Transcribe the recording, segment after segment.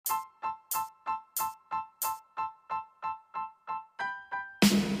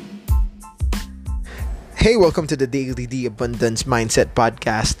Hey, welcome to the Daily D Abundance Mindset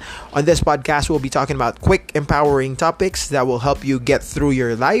Podcast. On this podcast, we'll be talking about quick, empowering topics that will help you get through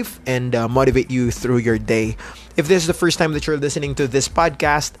your life and motivate you through your day. If this is the first time that you're listening to this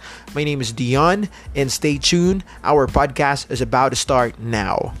podcast, my name is Dion, and stay tuned. Our podcast is about to start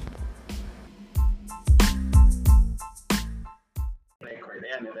now. Record.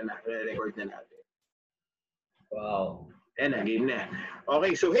 Ayan, ito na. Record na natin. Wow. And game na.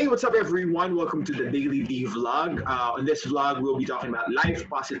 Okay, so hey, what's up everyone? Welcome to the Daily D vlog. On this vlog, we'll be talking about life,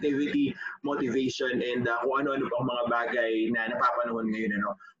 positivity, motivation, and kung ano-ano pang mga bagay na napapanahon ngayon.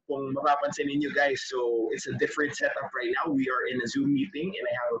 Ano? Kung mapapansin ninyo guys, so it's a different setup right now. We are in a Zoom meeting and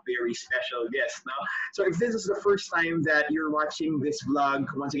I have a very special guest now. So if this is the first time that you're watching this vlog,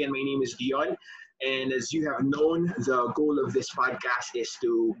 once again, my name is Dion. And as you have known, the goal of this podcast is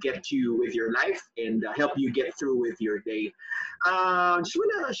to get you with your life and help you get through with your day. Just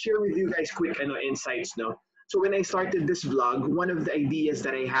want to share with you guys quick insights. No? So when I started this vlog, one of the ideas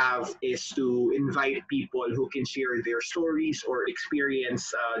that I have is to invite people who can share their stories or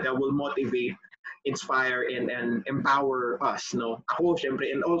experience that will motivate, inspire, and empower us. No? Ako, syempre,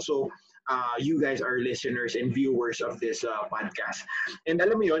 and also you guys are listeners and viewers of this podcast. And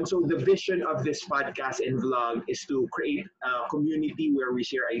alam mo yun, so the vision of this podcast and vlog is to create a community where we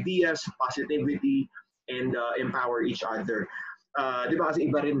share ideas, positivity, and empower each other. Di ba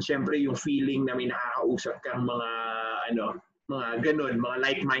kasi iba rin syempre yung feeling na may nakakausap kang mga ganun, mga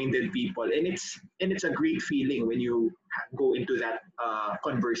like-minded people. And it's a great feeling when you go into that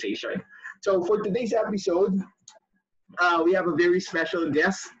conversation. So for today's episode, we have a very special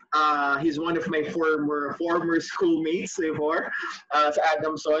guest. He's one of my former schoolmates before, sa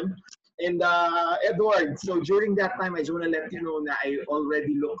Adamson. And Edward, so during that time, I just want to let you know na I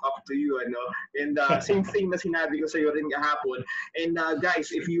already look up to you, ano? And same thing na sinabi ko sa iyo rin kahapon. And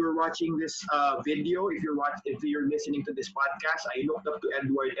guys, if you're watching this video, if you're listening to this podcast, I looked up to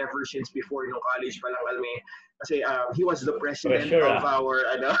Edward ever since before college pa lang kami. Kasi he was the president of our,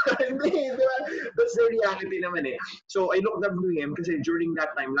 hindi, that's the reality naman eh. So I looked up to him kasi during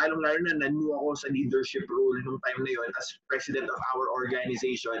that time, lalong-lalo na nanu ako sa leadership role nung time na yon as president of our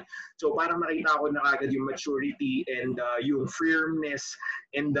organization. So parang nakita ko na agad yung maturity and yung firmness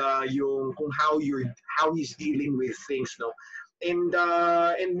and yung kung how he's dealing with things, no. And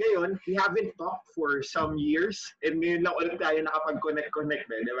ngayon, we haven't talked for some years. And ngayon lang ulit tayo nakapag-connect,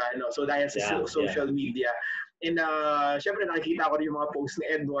 di ba? No? So dahil sa social media. And syempre nakikita ko rin yung mga posts ni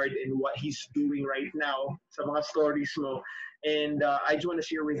Edward and what he's doing right now sa mga stories mo. And I just want to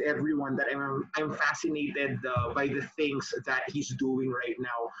share with everyone that I'm fascinated by the things that he's doing right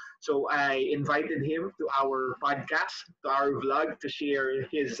now. So I invited him to our podcast, to our vlog, to share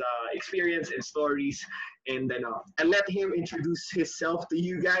his experience and stories. And I let him introduce himself to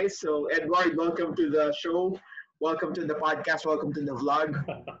you guys. So Edward, welcome to the show. Welcome to the podcast. Welcome to the vlog.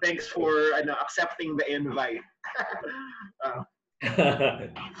 Thanks for accepting the invite.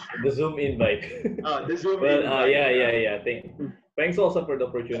 The Zoom invite. The Zoom invite. Yeah. Thanks also for the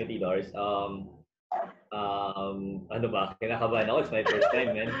opportunity, Lars. Ano ba? Kinakabahan ako. It's my first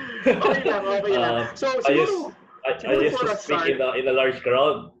time, man. Okay lang. So, I used to speak in a large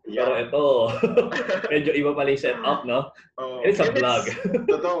crowd. Yeah. Pero ito, medyo iba pala yung setup, no? Oh, It's a vlog.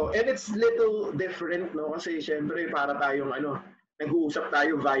 Totoo. And it's little different, no? Kasi syempre, para tayong nag-uusap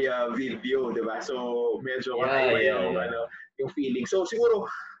tayo via video, di ba? So, medyo yung feeling. So, siguro,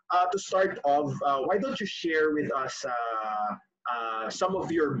 to start off, why don't you share with us some of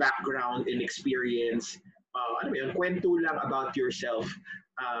your background and experience? Kwento lang about yourself,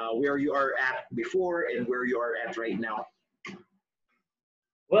 where you are at before and where you are at right now.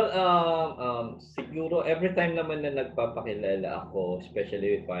 Well, siguro every time naman na nagpapakilala ako,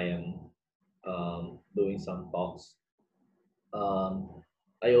 especially if I am doing some talks,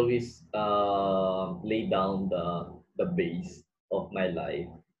 I always lay down the base of my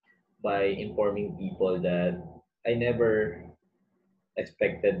life by informing people that I never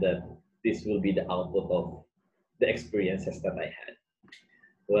expected that this will be the output of the experiences that I had.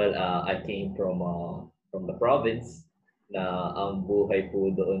 Well, I came from the province na ang buhay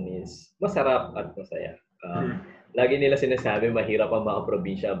po doon is masarap at masaya. Lagi nila sinasabi mahirap ang mga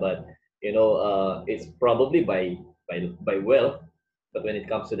probinsya, but it's probably by wealth, but when it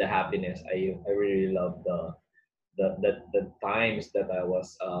comes to the happiness, I really love the times that I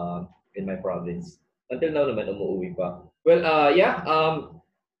was in my province. Until now naman umuwi pa. Well,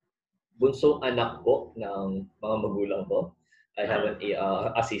 bunsong anak po ng mga magulang ko. I have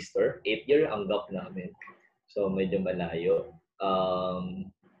a sister, 8-year ang gap namin. So medyo malayo.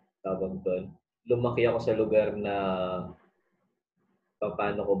 Tawag doon. Lumaki ako sa lugar na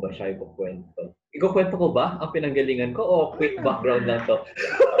paano ko ba siya ikukwento? Ikukwento ko ba ang pinanggalingan ko o quick background lang to?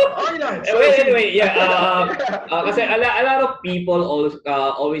 Okay lang. Well, anyway, yeah. Kasi a lot of people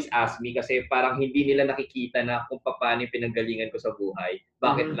always ask me kasi parang hindi nila nakikita na kung paano yung pinanggalingan ko sa buhay.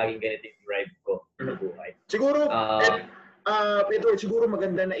 Bakit laging ganito yung drive ko sa buhay. Siguro, Pedro, siguro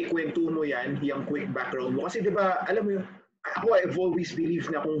maganda na ikwento mo yan, yung quick background mo. Kasi di ba, alam mo yun, ako, I've always believed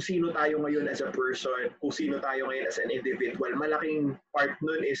na kung sino tayo ngayon as a person, kung sino tayo ngayon as an individual, malaking part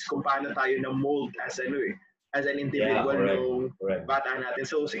nun is kung paano tayo na-mold as as an individual nung bata natin.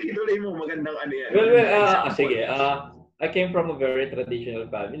 So, sige, tuloy mo, magandang ano yan. Sige. I came from a very traditional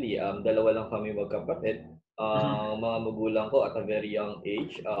family. Dalawa lang kami magkapatid. Mga magulang ko at a very young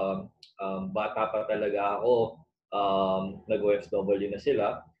age, bata pa talaga ako, nag-OFW na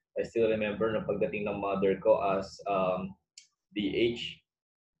sila. I still remember na pagdating ng mother ko as DH,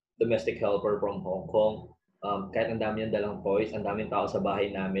 domestic helper from Hong Kong. Kahit ang dami niyang dalang toys, ang daming tao sa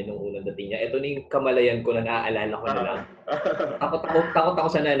bahay namin nung unang dating niya. Ito na yung kamalayan ko na naaalala ko na lang. Takot ako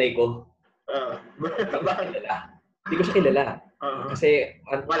sa nanay ko. Hindi ko siya kilala. Kasi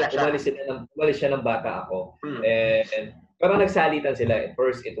umalis siya ng bata ako. And parang nagsalitan sila. At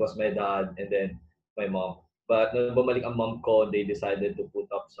first, it was my dad and then my mom. But nung bumalik ang mom ko, they decided to put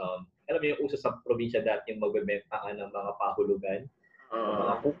up some, alam mo yung uso sa probinsya dati yung magbebentahan ng mga pahulugan.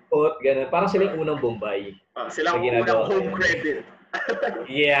 Mga kupot, gano'n. Parang sila yung unang Bombay. Sila yung unang home credit.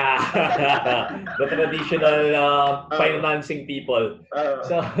 Yeah. The traditional financing people.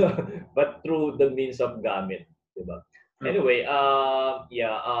 So, but through the means of gamit. Diba? Anyway, I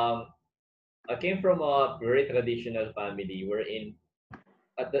came from a very traditional family wherein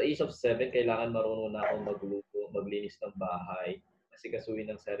at the age of 7, kailangan marunong na akong magluto, maglinis ng bahay, asikasuhin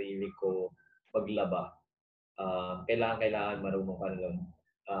ng sarili ko, maglaba. Kailangan marunong ka nun.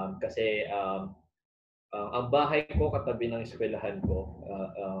 Kasi ang bahay ko katabi ng eskwelahan ko,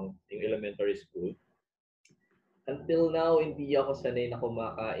 yung elementary school. Until now, hindi ako sanay na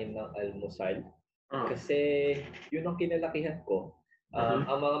kumakain ng almusal. Kasi yun ang kinalakihan ko. Ang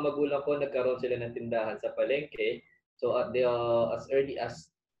mga magulang ko, nagkaroon sila ng tindahan sa palengke. So at as early as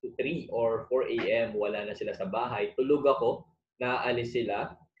 3 or 4 a.m., wala na sila sa bahay. Tulog ako, naalis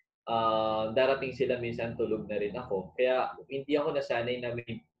sila. Darating sila minsan, tulog na rin ako. Kaya hindi ako nasanay na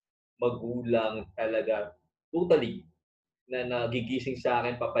may magulang talaga totally na nagigising sa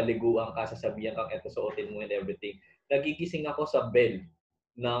akin, papaliguan ka, sasabihan kang eto suotin mo and everything. Nagigising ako sa bell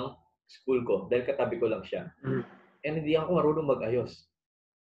ng school ko dahil katabi ko lang siya. And hindi ako marunong mag-ayos.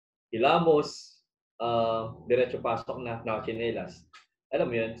 Hilamos, diretso pasok na chinelas. Alam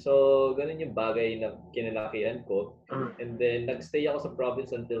mo yun? So, ganun yung bagay na kinalakihan ko. And then, nagstay ako sa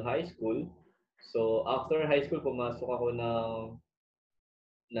province until high school. So, after high school, pumasok ako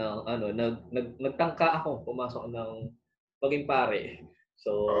nagtangka ako, pumasok ng maging pare.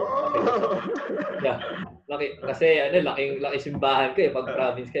 So, kasi laki simbahan ko pag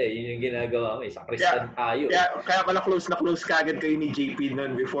province ka yun yung ginagawa mo sa Christian tayo. Kaya pala close na close kagad kayo ni JP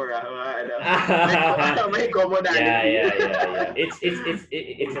noon before may commonality. Yeah.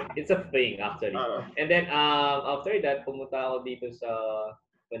 It's a thing actually. And then after that, pumunta ako dito sa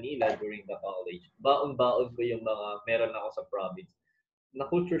Manila during the college. Baon-baon ko yung mga meron ako sa province.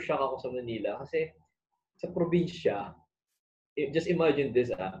 Na-culture shock ako sa Manila kasi sa probinsya, just imagine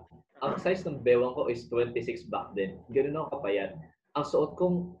this, ang size ng bewang ko is 26 back then. Ganun ako kapayat. Ang suot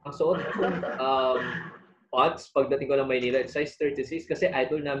kong pants pagdating ko ng Maynila, size 36 kasi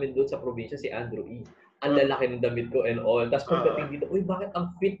idol namin doon sa probinsya si Andrew E. Ang lalaki ng damit ko and all. Tapos pagdating dito, uy, bakit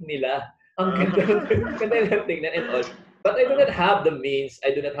ang fit nila? Ang ganda lang tingnan and all. But I do not have the means,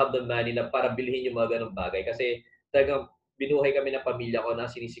 I do not have the money na para bilhin yung mga ganong bagay kasi talagang binuhay kami ng pamilya ko na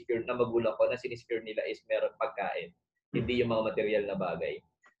sinisecure, na magulang ko na sinisecure nila is meron pagkain. Hindi yung mga material na bagay.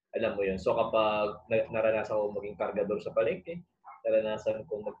 Alam mo yun. So kapag naranasan ko maging kargador sa palengke, naranasan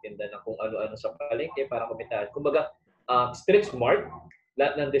kong magtinda ng kung ano-ano sa palengke para kumitahan. Kumbaga, street smart,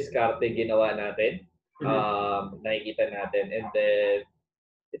 lahat ng diskarte ginawa natin, nakikita natin, and then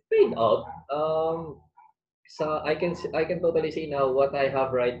it paid out. So I can totally say now what I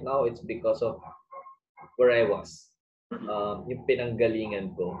have right now, it's because of where I was. Yung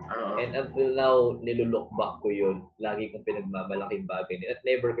pinanggalingan ko. And until now, nilulook back ko yun. Lagi kong pinagmamalaking bagay. At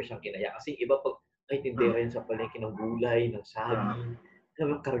never ko siyang kinaya. Kasi iba pag, ay, tindera yan sa palengke ng gulay, ng saging.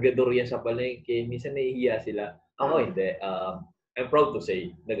 Kargador yan sa palengke. Minsan nahihiya sila. Ako hindi. I'm proud to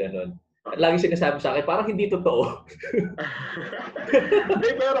say na ganun. Lagi sinasabi sa akin, parang hindi totoo. Hindi,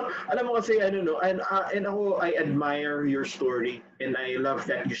 pero alam mo kasi and ako, I admire your story and I love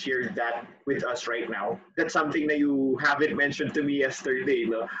that you shared that with us right now. That's something that you haven't mentioned to me yesterday,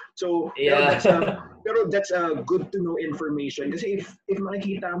 no? So, Yeah. pero that's a good to know information kasi if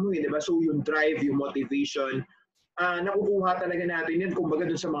makikita mo, 'di ba? So yung drive, yung motivation, nakukuha talaga natin yan kumbaga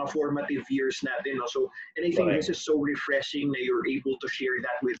dun sa mga formative years natin, no? So, and I think Correct. this is so refreshing na you're able to share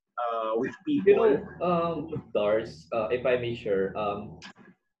that with You people. know, Dars, if I may share,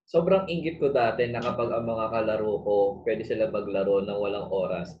 sobrang inggit ko dati na kapag ang mga kalaro ko, pwede sila maglaro ng walang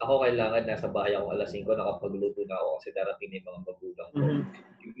oras. Ako kailangan nasa bahay ako alas 5, nakapagluto na ako kasi darating na yung mga magulang ko. Mhm.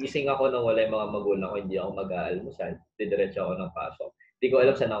 Gising ako nang wala yung mga magulang ko, hindi ako mag-aalmusal. Didiretso ako ng pasok. Hindi ko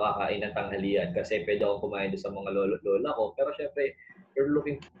alam saan nakakain ng tanghalian kasi pwede ako kumain doon sa mga lola ko. Pero syempre, you're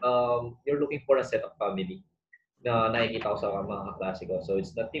looking for a set of family na nakikita ko sa mga kaklase ko. So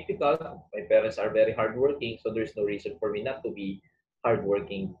it's not typical. My parents are very hardworking, so there's no reason for me not to be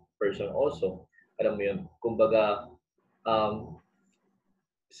hardworking person also. Alam mo yun, kumbaga, um,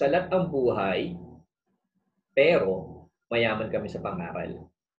 salat ang buhay, pero mayaman kami sa pangaral.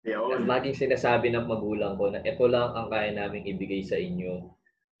 At Yun. laging sinasabi ng magulang ko na ito lang ang kaya naming ibigay sa inyo.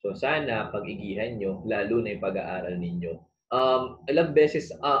 So sana pag-igihan nyo, lalo na yung pag-aaral ninyo. Ilang beses,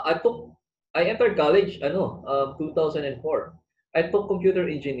 I entered college, 2004. I took computer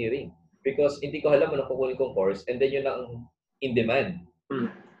engineering because hindi ko alam ano kukunin kong course and then yun ang in demand. Mm.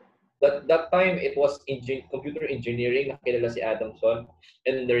 That time, it was computer engineering, nakilala si Adamson,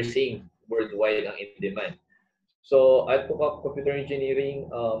 and nursing worldwide ang in demand. So, I took up computer engineering.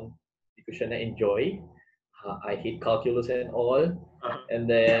 Hindi ko siya na-enjoy. I hate calculus and all. And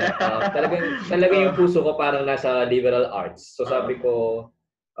then, talagang yung puso ko parang nasa liberal arts. So, sabi ko,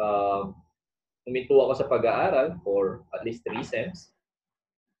 huminto ako sa pag-aaral for at least 3 sems.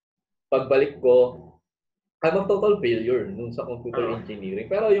 Pagbalik ko, I'm a total failure nung sa computer engineering.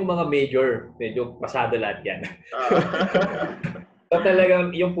 Pero yung mga major, medyo pasado lahat yan. So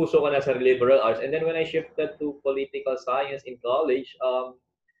talagang yung puso ko nasa liberal arts. And then when I shifted to political science in college,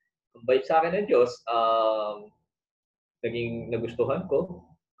 bait sa akin ng Diyos, naging nagustuhan ko.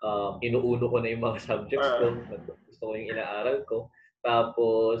 Inuuno ko na yung mga subjects ko. Gusto ko yung inaaral ko.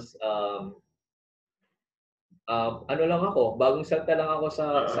 Tapos, ano lang ako, bagong salta lang ako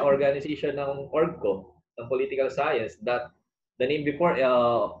sa organization ng org ko, ng political science. That the name before,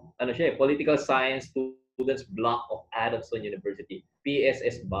 Political Science Students Block of Adamson University,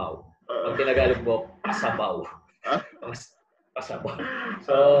 PSS BAU. Ang tinagalog mo, Pasabaw. Pasabaw.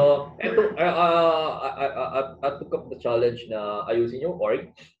 So, I took up the challenge na ayusin yung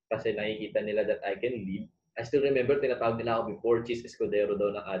org kasi nakikita nila that I can lead. I still remember, tinatawag nila ako before Cheese Escudero daw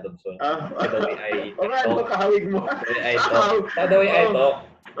ng Adamson. The way I talk. Kahawig mo. The way I talk.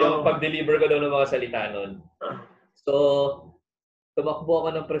 Yung pag-deliver ko daw ng mga salita nun. So, tumakbo ako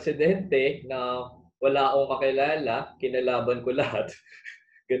ng presidente na wala akong kakilala, kinalaban ko lahat.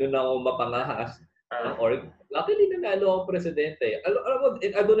 Ganun na ako mapangahas ng org. Luckily, nanalo akong presidente. Alam mo,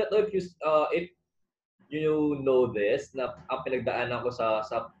 I do not know if you know this, na ang pinagdaanan ko sa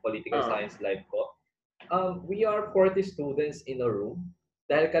political science life ko. We are 40 students in a room.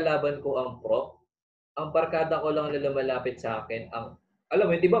 Dahil kalaban ko ang prof, ang barkada ko lang na lumalapit sa akin, alam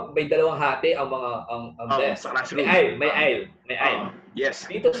mo, di ba may dalawang hati ang desk? May aisle. Yes.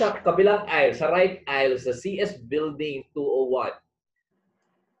 Dito sa kabilang aisle, sa right aisle, sa CS Building 201.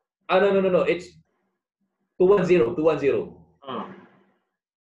 No. It's 210.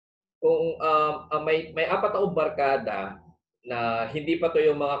 Kung may apat akong barkada na hindi pa to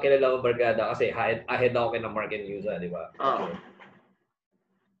yung mga kilalang barkada kasi ahead ako kay Mark and Yusa, di ba?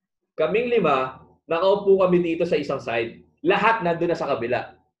 Kaming 5, nakaupo kami dito sa isang side. Lahat nandun na sa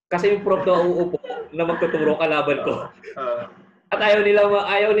kabila. Kasi yung prof na uupo na magtuturo kalaban ko. At ayaw nilang,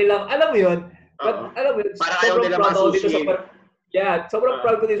 alam mo yun? Alam mo yun, sobrang proud ako dito sa sobrang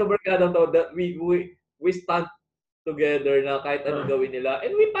proud ko dito sa barkada to that we stand together na kahit anong gawin nila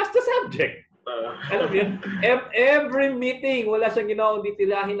and we pass the subject. Alam mo yun? Every meeting, wala siyang ginawang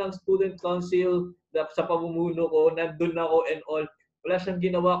titilahin ng student council sa pamumuno ko, nandun ako and all. Wala siyang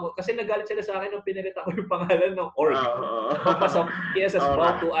ginawa ko. Kasi nagalit sila sa akin nung pinalita ko yung pangalan ng org. Papasok, PSS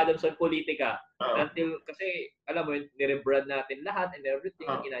BAU to Adamson Politica. Until, kasi, alam mo yun, nirebrand natin lahat and everything,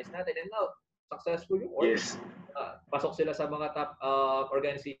 inayos natin. And now, successful yung org. Yes. Pasok sila sa mga top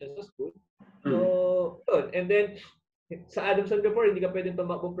organizations sa school. So, yun. And then, sa Adamson before, hindi ka pwedeng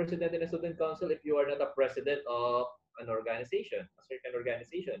tumakbong presidente ng student council if you are not a president of an organization, a certain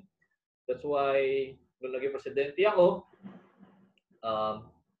organization. That's why, nung naging presidente ako,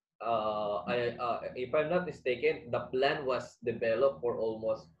 if I'm not mistaken, the plan was developed for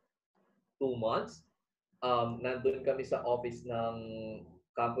almost 2 months, nandun kami sa office ng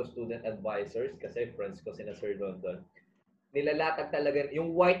campus student advisors kasi friends ko sina Sir London. Nilalatag talaga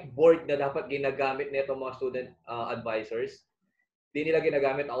yung whiteboard na dapat ginagamit nito mga student advisors. Di nila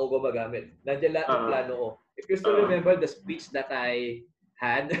ginagamit, ako gumagamit. Nandiyan lahat ng plano ko. If you still remember the speech that I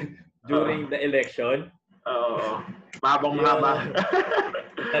had during the election, mahaba.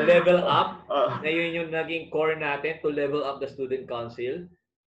 the level up, ngayon yung naging core natin to level up the student council.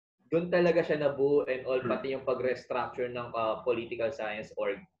 Doon talaga siya nabuo and all, pati yung pag-restructure ng political science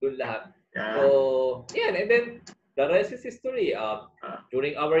org. Doon lahat. So, yeah, and then the rest is history.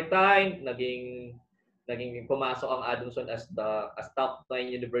 During our time, naging pumasok ang Adamson as top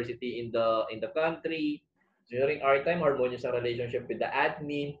 9 university in the country. During our time, harmonious ang relationship with the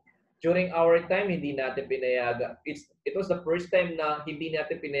admin. During our time, hindi natin pinayagan. It was the first time na hindi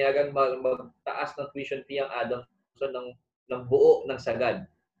natin pinayagan magtaas ng tuition fee ang Adamson ng buo ng sagad.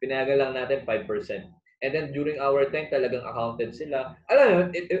 Pinayagan lang natin 5%. And then during our time, talagang accounted sila.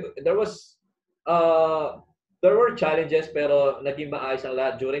 Alam mo, there were challenges pero naging maayos ang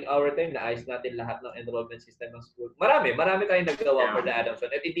lahat. During our time, naayos natin lahat ng enrollment system ng school. Marami tayong nagawa for the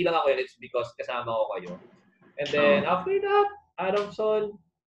Adamson. At hindi lang ako yun, it's because kasama ko kayo. And then after that, Adamson,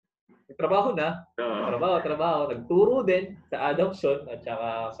 trabaho na. Trabaho. Nagturo din sa Adamson at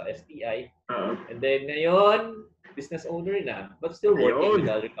saka sa STI. And then ngayon, business owner na, but still working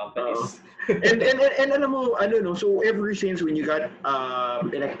with other companies. And alam mo, so ever since when you got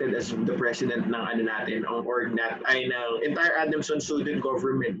elected as the president ng natin, ng OrgNat, ay ng entire Adamson student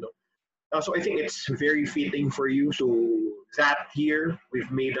government, no? So I think it's very fitting for you. So that year,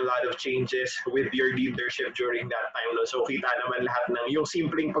 we've made a lot of changes with your leadership during that time. No? So kita naman lahat ng yung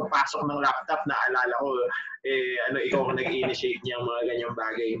simpleng pagpasok ng laptop, naalala ko, ikaw ang nag-initiate niyang mga ganyang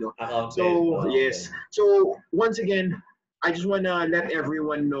bagay. No? So, yes. So once again, I just want to let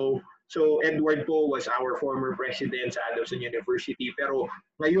everyone know, so Edward po was our former president sa Adamson University. Pero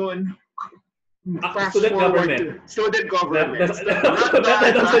ngayon, student government. Student government. Not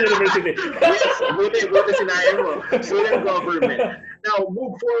Adamson University. Yes, buti sinabi mo. Student government. Now,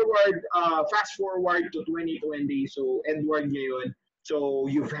 fast forward to 2020. So, Edward ngayon. So,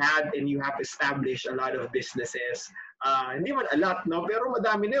 you have established a lot of businesses. Hindi man a lot, no? Pero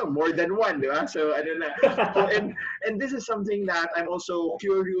madami na yun. More than one, di ba? So, and this is something that I'm also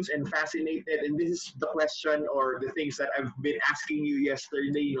curious and fascinated. And this is the question or the things that I've been asking you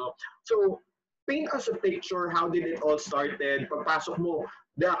yesterday, no? So, paint us a picture, how did it all started? Pagpasok mo,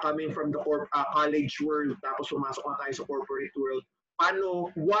 coming from the college world, tapos pumasok na tayo sa corporate world.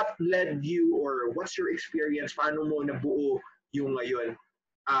 What led you, or what's your experience? Paano mo nabuo yung ngayon?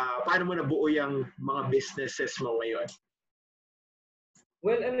 Paano mo nabuo yung mga businesses mo ngayon?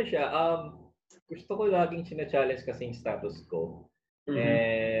 Well, siya, gusto ko laging sina-challenge kasing status ko.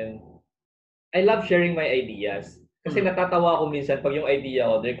 And I love sharing my ideas. Kasi natatawa ako minsan pag yung idea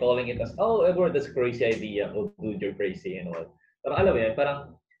ko, they're calling it as, Edward, that's crazy idea. Oh, dude, you're crazy and all. Parang alam mo yan,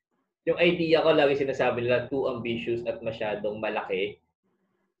 parang yung idea ko lagi sinasabi nila too ambitious at masyadong malaki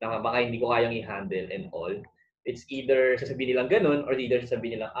na baka hindi ko kayang i-handle and all. It's either sasabihin nilang ganun or either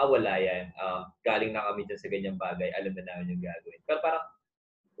sasabihin nilang, wala yan. Galing na kami dyan sa ganyang bagay. Alam na namin yung gagawin. Pero parang,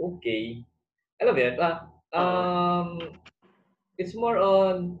 okay. Alam mo yan, it's more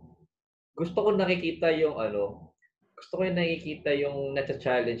on, gusto ko nakikita yung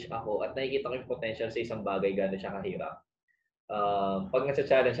nasa-challenge ako at nakikita ko yung potential sa isang bagay gano'n siya kahirap. Pag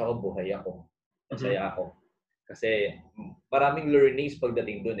nasa-challenge ako, buhay ako. Masaya ako. Kasi maraming learnings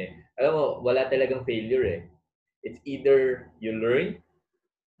pagdating dun eh. Alam mo, wala talagang failure eh. It's either you learn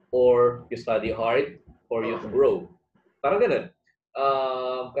or you study hard or you grow. Parang ganun.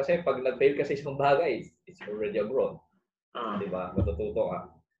 Kasi pag nag-fail ka sa isang bagay, it's already a growth. Diba? Matututo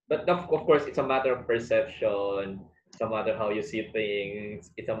ka. But of course, it's a matter of perception. It's a matter how you see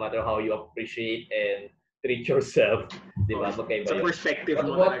things. It's a matter how you appreciate and treat yourself. Di ba? Magkaiba yun. Sa perspective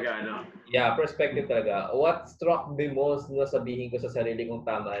mo talaga, no? Yeah, perspective talaga. What struck me most na sabihin ko sa sarili kong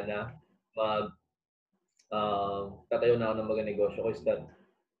tama na tatayo na ako ng mga negosyo ko is that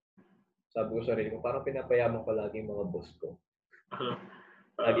sabi ko sa sarili ko, parang pinapayaman ko lagi yung mga boss ko.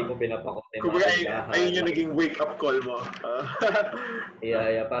 Lagi ko pinapakote mga tindahan. Ayun yung naging wake-up call mo.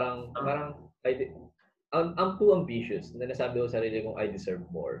 Yeah. Parang I'm too ambitious. Na nasabi ko sa sarili kong I deserve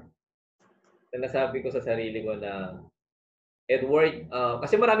more. Na nasabi ko sa sarili ko na Edward,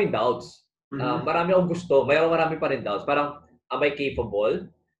 kasi maraming doubts. Marami akong gusto. Marami pa rin doubts. Parang, am I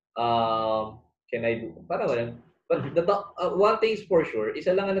capable? Can I do? Parang wala. But one thing is for sure,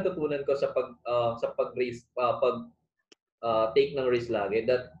 isa lang ang natutunan ko sa pag-raise, take ng risk lagi,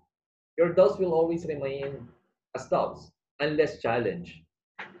 that your doubts will always remain as doubts unless challenged.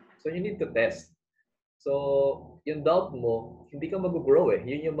 So you need to test. So yung doubt mo, hindi ka mag-grow eh.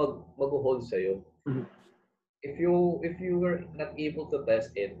 Yun yung mag-hold sa'yo. Mhm. If you were not able to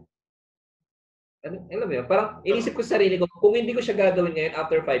test it, alam mo yun, parang inisip ko sa sarili ko, kung hindi ko siya gagawin ngayon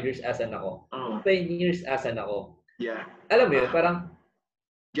after 5 years, asan ako? 10 years, asan ako? Yeah. Alam mo yun, parang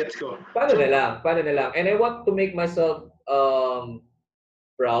Gets ko. paano na lang. And I want to make myself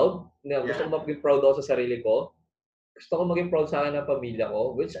proud. Gusto ko maging proud ako sa sarili ko. Gusto ko maging proud sa akin ng pamilya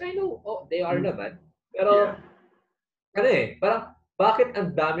ko, which I know, they are naman. Pero, parang, bakit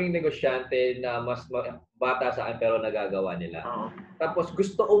ang daming negosyante na mas bata sa akin pero nagagawa nila? Tapos,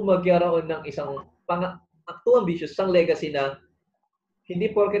 gusto ko magkaroon ng isang too ambitious, isang legacy na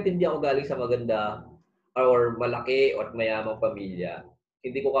hindi porket hindi ako galing sa maganda or malaki or mayamang pamilya,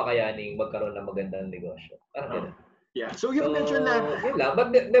 hindi ko kakayaning magkaroon ng magandang negosyo. Parang ganun. Yeah. So you mentioned that. Yun lang.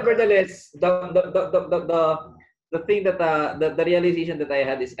 But nevertheless, the thing that the realization that I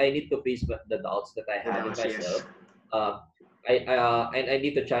had is I need to face the doubts that I had in myself. And I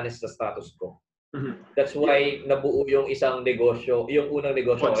need to challenge the status quo. Mm-hmm. That's why nabuo yung isang negosyo, yung unang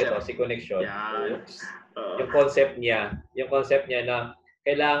negosyo ko ito, si Connection. Yeah. Yung concept niya na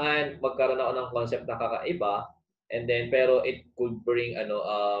kailangan magkaroon ako ng concept na kakaiba, and then pero it could bring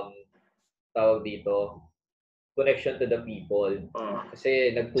tawag dito, connection to the people.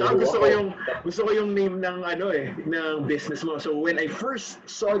 Kasi nagturo ako. Gusto ko yung name ng ng business mo. So when I first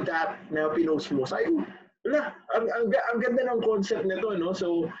saw that na pinost mo, sabi ko, ang ganda ng concept nito, no?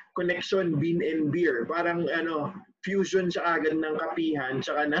 So connection, bean and beer. Parang fusion siya agad ng kapihan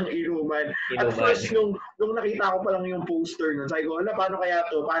tsaka ng inuman. At first, nung nakita ko pa lang yung poster nun, sabi ko, paano kaya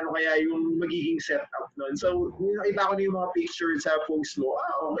to? Paano kaya yung magiging setup nun? So, nakita ko na yung mga pictures sa post mo.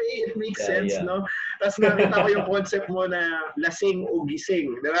 Okay, it makes sense, no? Tapos nakita ko yung concept mo na lasing o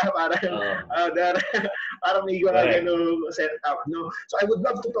gising. Diba? Parang may mga ganong setup, no? So, I would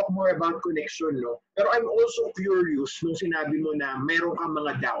love to talk more about connection, no? Pero I'm also curious nung sinabi mo na meron kang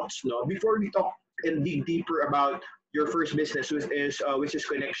mga doubts, no? Before we talk and dig deeper about your first business, which is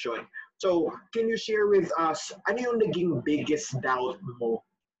Connection. So, can you share with us, ano yung naging biggest doubt mo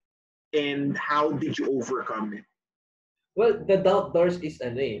and how did you overcome it? Well, the doubt doors is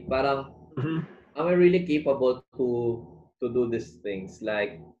parang, am I really capable to do these things?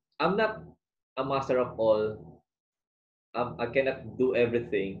 Like, I'm not a master of all. I cannot do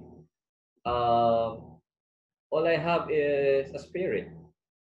everything. All I have is a spirit.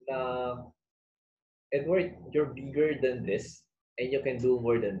 Edward, you're bigger than this and you can do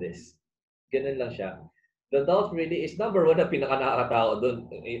more than this. Ganun lang siya. The doubt really is number one na pinaka-nakakatao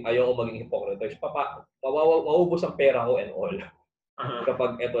doon. Ayoko maging hypocrite. Maubos ang pera ko and all.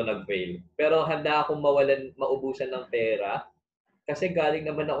 Kapag ito nag-fail. Pero handa akong maubusan ng pera kasi galing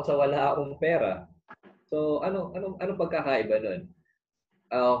naman ako sa wala akong pera. So, anong pagkakaiba nun?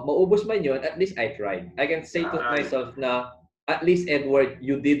 Maubos man yun, at least I tried. I can say to myself na, at least, Edward,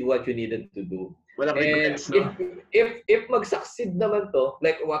 you did what you needed to do. Walang regrets, no? If mag-succeed naman to,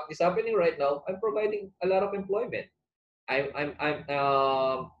 like what is happening right now, I'm providing a lot of employment. I'm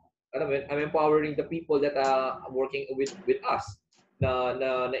empowering the people that are working with us.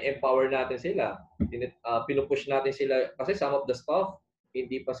 Na empower natin sila. Pinupush natin sila kasi some of the staff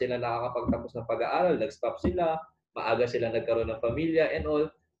hindi pa sila nakakapagtapos ng pag-aaral, nag-stop sila, maaga sila nagkaroon ng pamilya and all.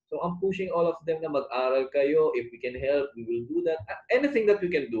 So I'm pushing all of them na mag-aral kayo. If we can help, we will do that. Anything that we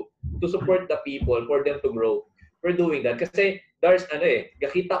can do to support the people, for them to grow. We're doing that. Kasi there's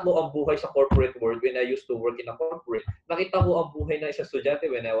nakita ko ang buhay sa corporate world when I used to work in a corporate. Nakita ko ang buhay na isang estudyante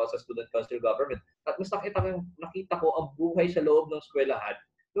when I was a student council government. At mas nakita ko ang buhay sa loob ng eskwelahan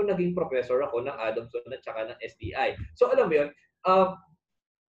nung naging professor ako ng Adamson at saka ng STI. So alam mo yun,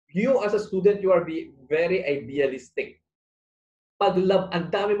 you as a student, you are very idealistic.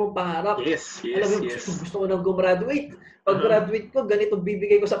 Ang dami mong pangarap. Yes. Gusto ko nang gumraduate. Pag graduate ko, ganito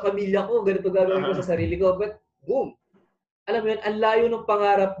bibigay ko sa pamilya ko, ganito gagawin ko sa sarili ko. But, boom. Alam mo yun, ang layo ng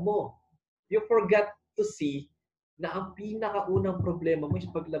pangarap mo. You forgot to see na ang pinakaunang problema mo is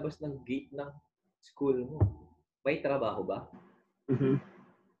paglabas ng gate ng school mo. May trabaho ba?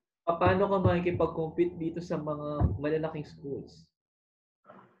 Paano ka makikipag-compete dito sa mga malalaking schools?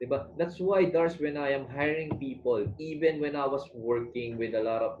 Diba? That's why when I am hiring people, even when I was working with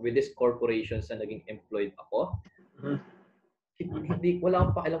with these corporations na naging employed ako, wala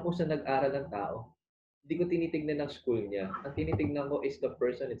akong pakialam kung saan nag-aral ng tao. Hindi ko tinitignan ng school niya. Ang tinitignan ko is the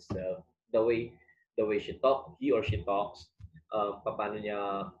person itself, the way he or she talks, paano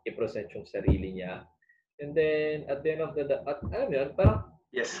niya i-present yung sarili niya. And then at the end of the day, alam mo yun, parang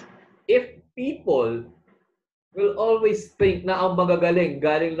if people will always think na ang magagaling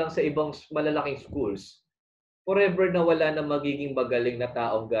galing lang sa ibang malalaking schools. forever na wala na magiging magaling na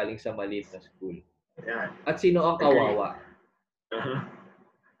taong galing sa maliit na school. Yeah. At sino ang kawawa? Uh-huh.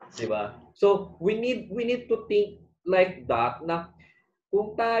 Diba? So, we need to think like that na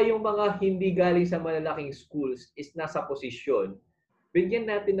kung tayong mga hindi galing sa malalaking schools is nasa posisyon, bigyan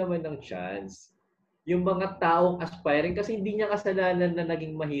natin naman ng chance yung mga taong aspiring kasi hindi niya kasalanan na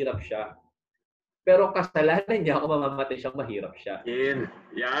naging mahirap siya. Pero kasalanan niya kung mamamatay siyang mahirap siya. Yan.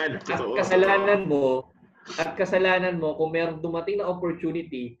 At kasalanan mo kung mayroong dumating na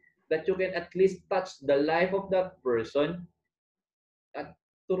opportunity that you can at least touch the life of that person at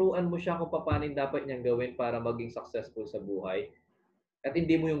turuan mo siya kung paano dapat niyang gawin para maging successful sa buhay at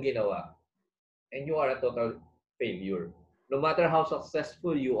hindi mo yung ginawa. And you are a total failure. No matter how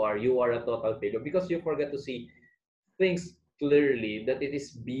successful you are a total failure because you forget to see things clearly that it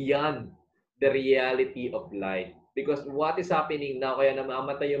is beyond the reality of life. Because what is happening now, kaya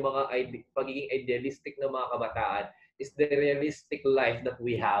namamatay yung mga pagiging idealistic ng mga kabataan is the realistic life that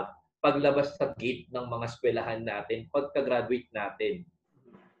we have paglabas sa gate ng mga eskwelahan natin, pagka-graduate natin.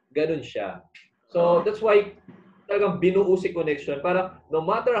 Ganun siya. So, that's why talagang binuo si connection para no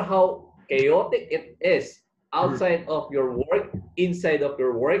matter how chaotic it is outside of your work, inside of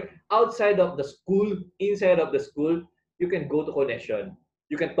your work, outside of the school, inside of the school, you can go to connection.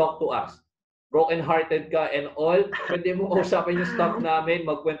 You can talk to us. Broken-hearted ka and all, pwede mo usapin yung staff namin,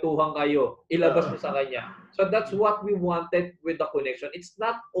 magkwentuhan kayo, ilabas mo sa kanya. So that's what we wanted with the connection. It's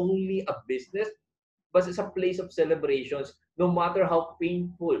not only a business, but it's a place of celebrations, no matter how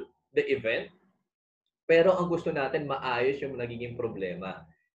painful the event. Pero ang gusto natin, maayos yung nagiging problema.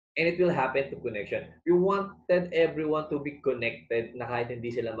 And it will happen to connection. We wanted everyone to be connected na kahit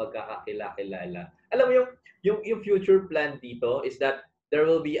hindi sila magkakakilala. Alam mo yung future plan dito is that there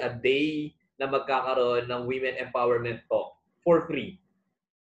will be a day na magkakaroon ng women empowerment talk for free.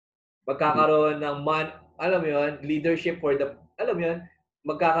 Magkakaroon ng leadership for the,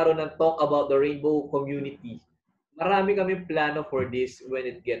 magkakaroon ng talk about the rainbow community. Marami kaming plano for this when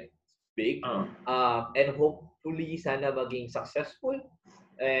it gets big. And hopefully, sana maging successful.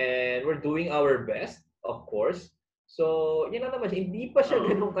 And we're doing our best, of course. So, yun na naman, hindi pa siya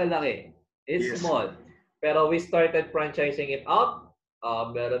ganun kalaki. It's small. Pero we started franchising it out.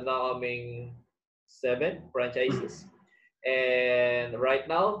 Meron na kaming 7 franchises. And right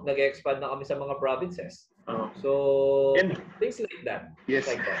now, nag-expand na kami sa mga provinces. So, things like that. Yes.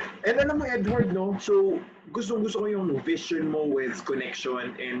 Like that. And alam mo, Edward, no? So, gusto ko yung vision mo with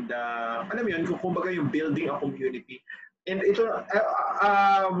connection and alam mo yun, kumbaga yung building a community. And ito,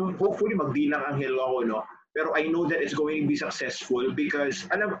 hopefully magbilang ang hello ako, no? Pero I know that it's going to be successful because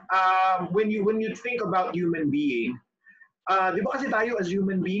when you think about human being, di ba kasi tayo as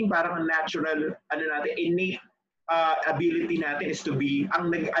human being, parang natural, innate ability natin is to be,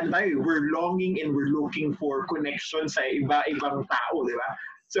 we're longing and we're looking for connection sa iba-ibang tao, di ba?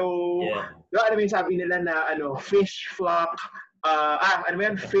 So, sabi nila na, fish flock,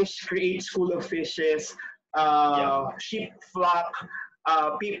 fish create school of fishes, sheep flock,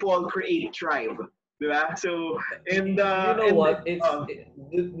 people create tribe. Diba? So, and you know what?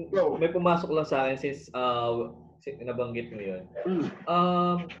 May pumasok lang sa akin since nabanggit mo yun.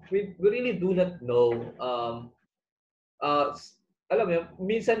 We really do not know. Alam mo yun,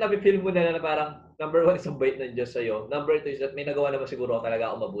 minsan nafe-feel mo na parang number 1 is ang bait ng Diyos sa'yo. Number 2 is that may nagawa naman siguro talaga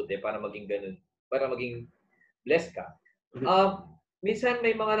ako mabuti para maging ganun. Para maging blessed ka. Minsan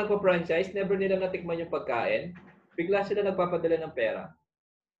may mga nagpa-franchise, never nila natikman yung pagkain. Bigla sila nagpapadala ng pera.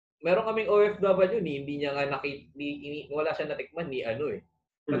 Meron kaming OFW hindi niya nga wala siya natikman ni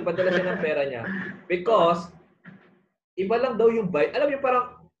Nagpadala siya ng pera niya. Because, iba lang daw yung vibe. Alam mo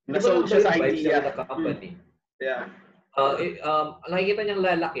parang, iba lang daw yung vibe sa company. Yeah. Nakikita niyang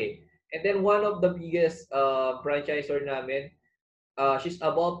lalaki. And then one of the biggest franchisor namin, she's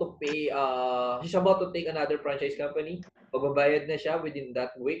about to take another franchise company. Magbabayad na siya within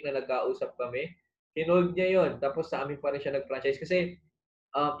that week na nagkausap kami. Hinold niya yon. Tapos sa amin pa rin siya nag-franchise kasi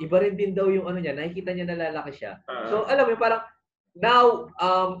iba rin din daw yung niya, nakikita niya na lalaki siya. So alam mo parang now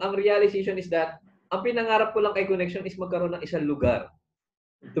ang realization is that ang pinangarap ko lang kay Connection is magkaroon ng isang lugar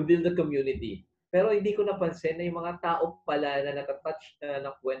to build the community. Pero hindi ko napansin na yung mga tao pala na natatouch na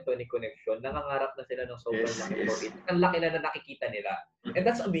ng kwento ni Connection, nangangarap na sila ng sobrang laki for it. Ang laki na nakikita nila. And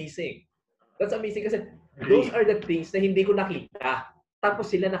that's amazing. That's amazing kasi those are the things na hindi ko nakita.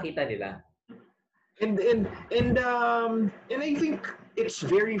 Tapos sila nakita nila. And I think it's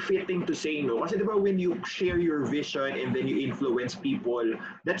very fitting to say no. Kasi diba when you share your vision and then you influence people,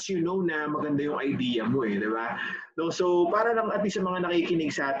 that's na maganda yung idea mo eh, diba? No, so para lang at least sa mga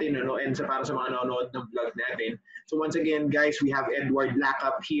nakikinig sa atin, no, and para sa mga nanonood ng vlog natin. So once again, guys, we have Edward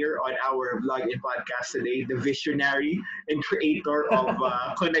Lacap here on our vlog and podcast today, the visionary and creator of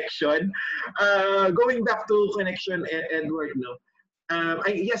Connection. Going back to Connection, Edward, no,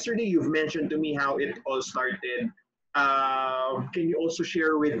 yesterday you've mentioned to me how it all started. Can you also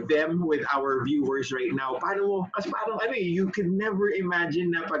share with them, with our viewers right now, kasi parang you can never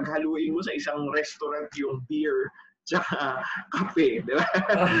imagine na paghaluin mo sa isang restaurant yung beer tsaka kape, di ba?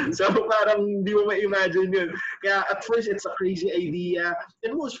 So parang di mo ma-imagine yun. Kaya at first it's a crazy idea,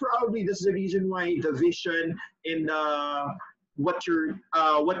 and most probably that's the reason why the vision and what you're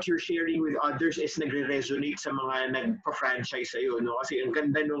sharing with others is nagre-resonate sa mga nagpa-franchise sa'yo, no? Kasi ang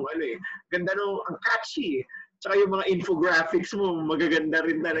ganda nung ang catchy. Tsaka yung mga infographics mo, magaganda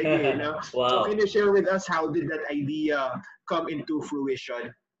rin talaga eh, no? Wow. So can you share with us how did that idea come into fruition?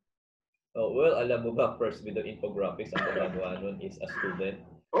 Oh, well, alam mo ba, first with the infographics, ang ginagawa nun is a student.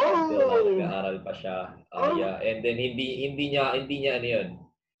 Oh! Nag-aaral pa siya. Yeah. And then hindi niya ano yun.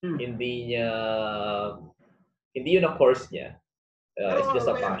 Hindi yun ang course niya. It's just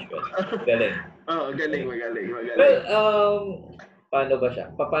a passion. Galing. Oh, magaling. Well, paano ba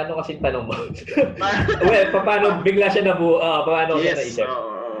siya? Paano kasi tanong mo? Well, paano bigla siya paano siya naisip?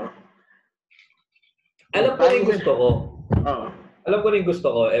 Alam ko rin gusto ko. Alam ko rin gusto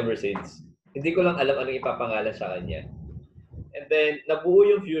ko ever since. Hindi ko lang alam anong ipapangalan sa kanya. And then, nabuo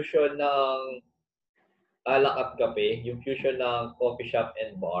yung fusion ng alak at kape, yung fusion ng coffee shop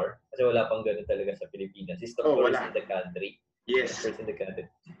and bar. Kasi wala pang ganun talaga sa Pilipinas. It's the first in the country. Yes. First in the country.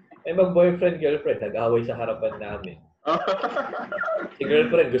 Eh, mag-boyfriend, girlfriend, nag-away sa harapan namin. Si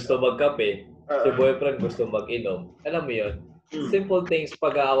girlfriend gusto magkape, si boyfriend gusto mag-inom. Alam mo yun? Simple things,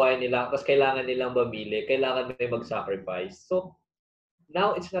 pag-aawayan nila, kasi kailangan nilang mamili, kailangan nila mag-sacrifice. So,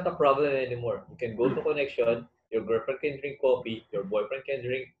 now it's not a problem anymore. You can go to Connection, your girlfriend can drink coffee, your boyfriend can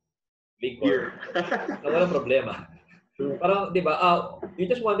drink liquor. Walang problema. Parang, di ba, you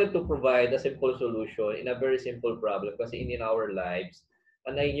just wanted to provide a simple solution in a very simple problem kasi in our lives,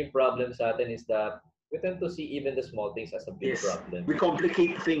 ang naging problem sa atin is that we tend to see even the small things as a big problem. We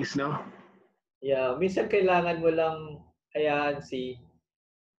complicate things, no? Yeah, minsan kailangan mo lang hayaan si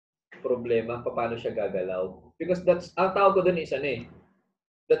problema paano siya gagalaw. Because that's, ang tawag ko dun is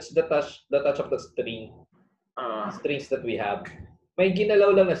that's the touch of the string. Strings that we have. May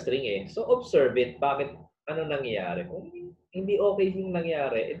ginalaw lang na string eh. So observe it, bakit, ano nangyayari. Kung hindi okay yung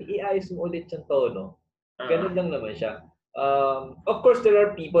nangyari, edi iayos mo ulit yung tono. Ganun lang naman siya. Of course, there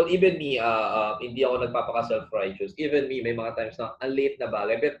are people, even me, hindi ako nagpapaka-self-righteous. Even me, may mga times na ang late na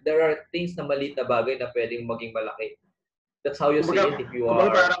bagay. But there are things na maliit na bagay na pwedeng maging malaki. That's how you see it if you are...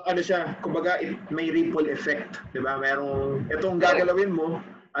 Parang kumbaga, may ripple effect. Diba? Itong gagalawin mo,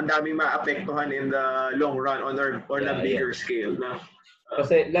 ang daming maapektuhan in the long run on a bigger scale. Na.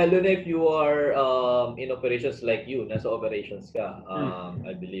 Kasi lalo na if you are in operations like you, nasa operations ka,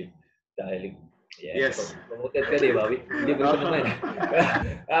 I believe, dahil yes. Promoted ka, di ba? Hindi ko naman.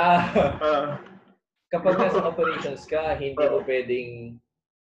 Kapag nasa operations ka, hindi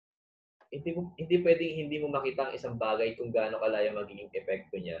mo makita ang isang bagay kung gaano kalaya magiging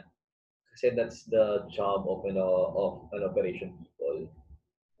epekto niya. Kasi that's the job of an operation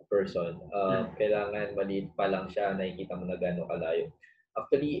person. Kailangan maliit pa lang siya, nakikita mo na gaano kalayo.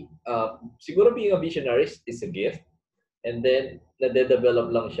 Actually, siguro being a visionary is a gift. And then,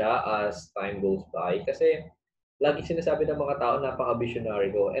 nade-develop lang siya as time goes by. Kasi, lagi sinasabi ng mga tao,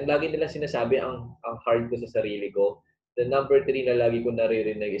 napaka-visionary ko. And lagi nila sinasabi, ang hard ko sa sarili ko. The number 3 na lagi ko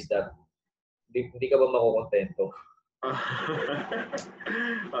naririnig is that, hindi ka ba makukontento?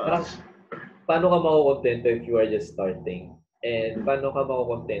 Paano ka makukontento if you are just starting? And paano ka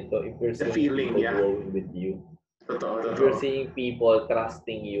makukontento if you're seeing people growing with you? If you're seeing people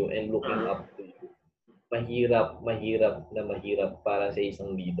trusting you and looking up to you. Mahirap para sa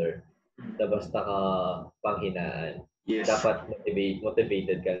isang leader na basta ka panghinaan. Yes. Dapat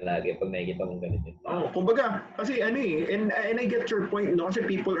motivated ka lagi pag nakikita mong ganito. Kumbaga, kasi and I get your point, no? Kasi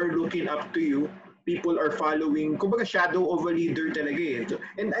people are looking up to you. People are following, kumbaga shadow of a leader talaga eh.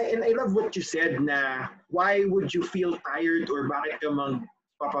 And I love what you said na why would you feel tired or bakit ka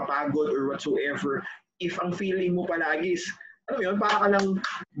magpapapagod or whatsoever if ang feeling mo palagi is para ka lang,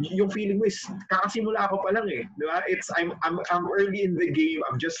 yung feeling mo is, kakasimula ako pa lang eh. Di ba? I'm early in the game,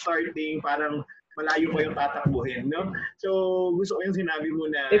 I'm just starting, parang malayo pa yung tatakbuhin, no? So, gusto ko yung sinabi mo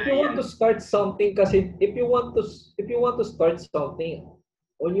na... If you want to start something, kasi if you want to start something,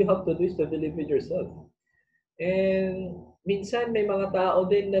 all you have to do is to believe in yourself. And minsan may mga tao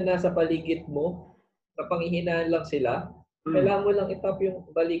din na nasa paligid mo, napanghihinaan lang sila. Kailangan mo lang itap yung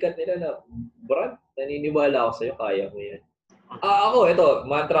balikat nila na, Brad, naniniwala ako sa'yo, kaya mo yan. Ako, ito,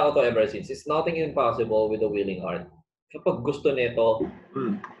 mantra ko to ever since. It's nothing impossible with a willing heart. Kapag gusto nito,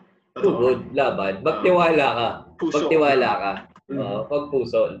 tugod, laban, magtiwala ka. Magtiwala ka.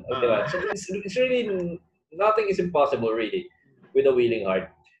 Pagpuso. Magtiwala. So it's really, nothing is impossible really with a willing heart.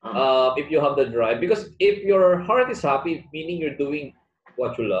 If you have the drive. Because if your heart is happy, meaning you're doing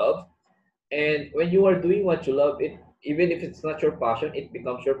what you love, and when you are doing what you love, it even if it's not your passion, it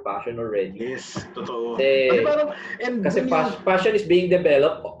becomes your passion already. Yes, totoo. Kasi passion is being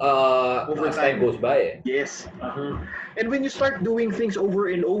developed as time goes by. Yes. And when you start doing things over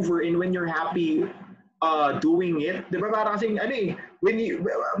and over, and when you're happy doing it, di ba parang kasing when you,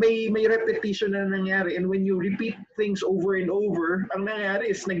 may repetition na nangyari, and when you repeat things over and over, ang nangyari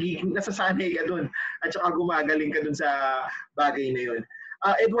is nasasanay ka dun, at saka gumagaling ka dun sa bagay na yun.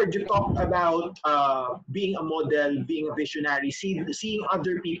 Edward, you talked about being a model, being a visionary, seeing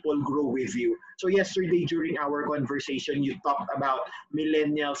other people grow with you. So yesterday during our conversation, you talked about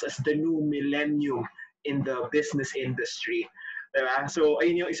millennials as the new millennium in the business industry. Diba? So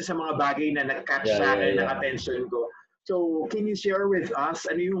ayun yung isa sa mga bagay na nag-catch sa akin ng attention ko. So can you share with us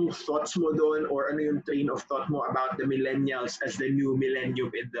ano yung thoughts mo doon, or ano yung train of thought mo about the millennials as the new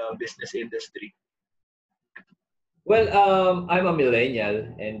millennium in the business industry? Well, I'm a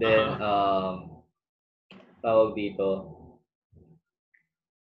millennial, and then tawag dito.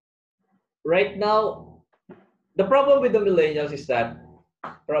 Right now, the problem with the millennials is that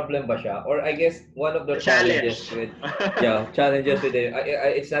problem ba siya? Or I guess one of the challenges with challenges with it.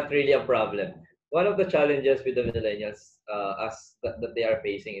 It's not really a problem. One of the challenges with the millennials that they are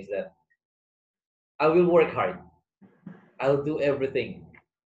facing is that I will work hard. I'll do everything,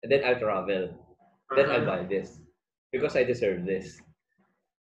 and then I'll travel. Then I'll buy this. Because I deserve this.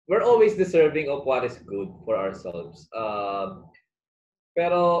 We're always deserving of what is good for ourselves.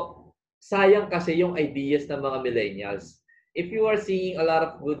 Pero sayang kasi yung ideas ng mga millennials. If you are seeing a lot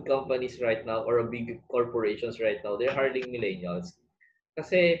of good companies right now, or big corporations right now, they're hiring millennials.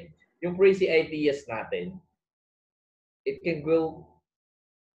 Kasi yung crazy ideas natin, it can go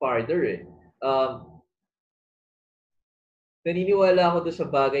farther. Naniniwala ako doon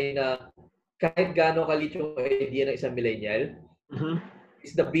sa bagay na kahit gaano kalit yung idea ng isang millennial,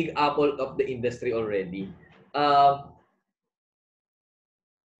 is the big apple of the industry already.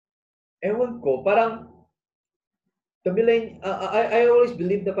 Ewan ko, parang the millennial, I always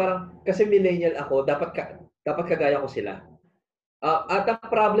believe na parang kasi millennial ako, dapat kagaya ko sila. At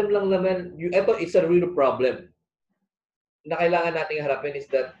ang problem lang naman, it's a real problem na kailangan nating harapin is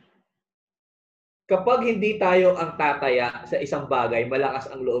that kapag hindi tayo ang tataya sa isang bagay, malakas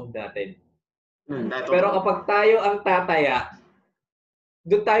ang loob natin. Pero kapag tayo ang tataya,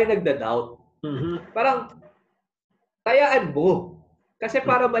 doon tayo nagda-doubt. Parang, tayaan mo. Kasi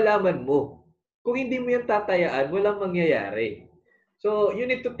para malaman mo. Kung hindi mo yung tatayaan, walang mangyayari. So, you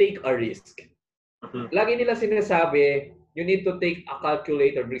need to take a risk. Lagi nila sinasabi, you need to take a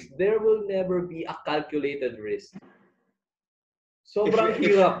calculated risk. There will never be a calculated risk. Sobrang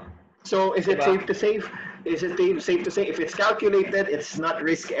hirap. So, is it safe to say? Is it safe to say if it's calculated, it's not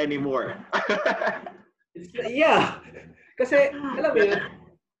risk anymore? Yeah. Kasi, alam mo yun,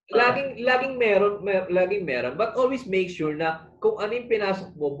 laging meron. But always make sure na kung ano yung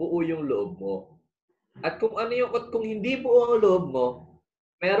pinasok mo, buo yung loob mo. At kung hindi buo ang loob mo,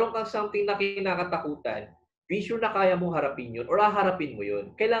 meron kang something na kinakatakutan, be sure na kaya mong harapin yun or haharapin mo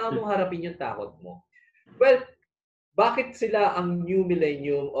yun. Kailangan mong harapin yung takot mo. Well, bakit sila ang new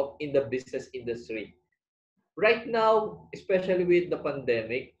millennium in the business industry? Right now, especially with the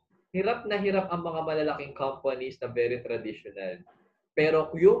pandemic, hirap na hirap ang mga malalaking companies na very traditional. Pero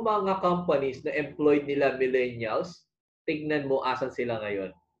yung mga companies na employed nila millennials, tignan mo asan sila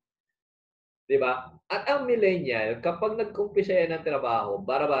ngayon. Diba? At ang millennial, kapag nag-umpisa yan ng trabaho,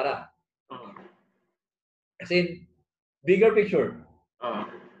 bara-bara. As in, bigger picture.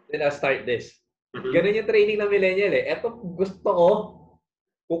 Then I'll start this. Ganun yung training ng millennial eh. Eto gusto ko,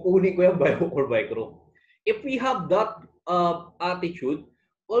 kukunin ko yung by hook or by crook. If we have that attitude,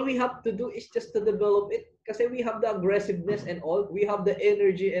 all we have to do is just to develop it. Kasi we have the aggressiveness and all, we have the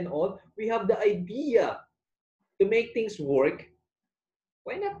energy and all, we have the idea to make things work.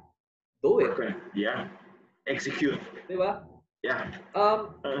 Why not do it? Okay. Yeah. Execute. Diba? Yeah.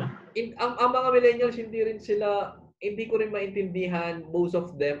 Ang mga millennials, hindi ko rin maintindihan most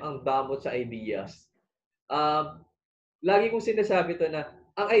of them ang damot sa ideas. lagi kong sinasabi to na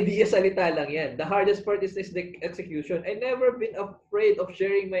ang idea salita lang yan. The hardest part is the execution. I never been afraid of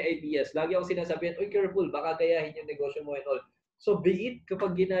sharing my ideas. Lagi akong sinasabi, uy, careful, baka gayahin yung negosyo mo and all. So be it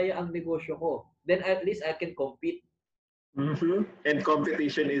kapag ginaya ang negosyo ko, then at least I can compete. Mm-hmm. And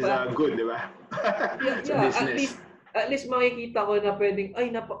competition is good, di ba? Yeah, at least makikita ko na pwedeng,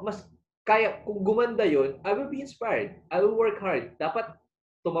 ay, mas kaya, kung gumanda yun, I will be inspired. I will work hard. Dapat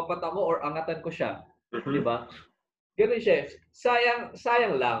tumapat ako or angatan ko siya. Mm-hmm. Di ba? Ganun siya.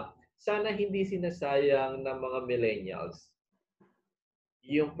 Sayang lang. Sana hindi sinasayang ng mga millennials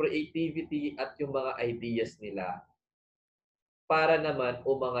yung creativity at yung mga ideas nila para naman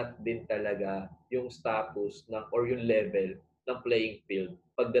umangat din talaga yung status ng or yung level ng playing field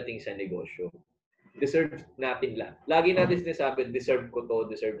pagdating sa negosyo. Deserve natin lang. Lagi natin sinasabi, deserve ko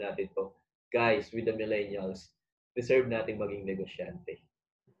to, deserve natin to. Guys, with the millennials, deserve natin maging negosyante.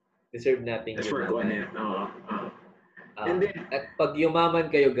 Deserve natin that's work on it. At pag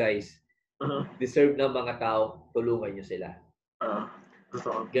yumaman kayo, guys, deserve ng mga tao, tulungan nyo sila.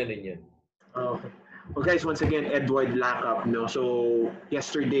 Ganun yun. Well, guys, once again, Edward Lacap, no? So,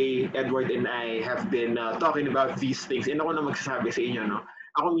 yesterday, Edward and I have been talking about these things. And ako na magsasabi sa inyo, no?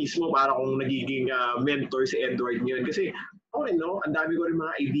 Ako mismo, para kung nagiging mentor si Edward ngayon. Kasi, ako rin, no? Ang dami ko rin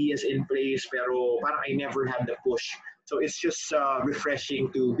mga ideas in place, pero parang I never had the push. So, it's just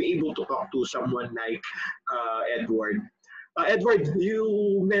refreshing to be able to talk to someone like Edward. Edward,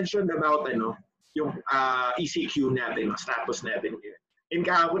 you mentioned about, yung ECQ natin, status natin ngayon. And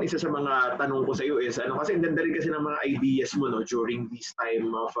kahapon, isa sa mga tanong ko sa iyo is, kasi ang ganda rin kasi ng mga ideas mo, no, during this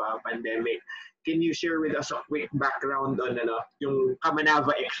time of pandemic. Can you share with us a quick background on, yung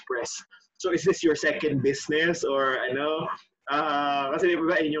Kamanava Express? So, is this your second business or, kasi di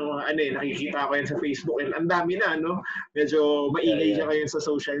ba yung, nakikita ko yan sa Facebook and ang dami na, medyo maingay siya ngayon sa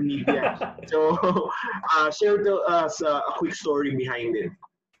social media. So, share to us a quick story behind it.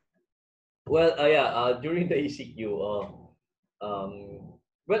 Well, during the ECQ,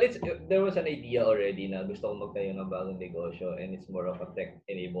 there was an idea already na gusto kong magtayo ng bagong negosyo and it's more of a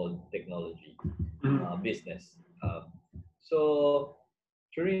tech-enabled technology business. So,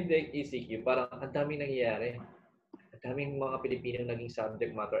 during the ECQ, parang ang daming nangyayari. Ang daming mga Pilipino naging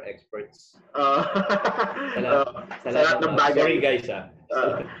subject matter experts. Sa lahat ng bagay. Sorry guys, sa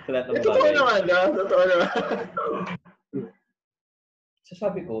lahat ng bagay. Totoo naman, totoo naman.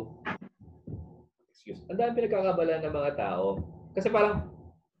 Sabi ko, ang dami pinagkakabala ng mga tao. Kasi parang,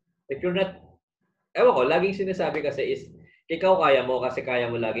 if you're not, ewan ko, laging sinasabi kasi is, ikaw kaya mo kasi kaya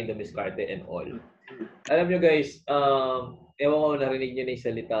mo laging dumiskarte and all. Alam nyo guys, ewan ko, narinig nyo na yung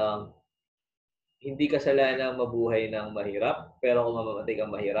salitang, hindi kasalanan mabuhay ng mahirap, pero kung mamamatay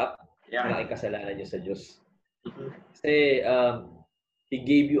kang mahirap, malaking kasalanan nyo sa Diyos. Kasi, He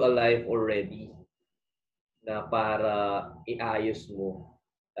gave you a life already na para iayos mo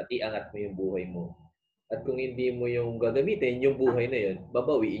at iangat mo yung buhay mo. At kung hindi mo yung gagamitin, yung buhay na yun,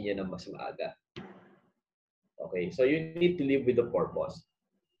 babawiin niya ng mas maaga. Okay, so you need to live with the purpose.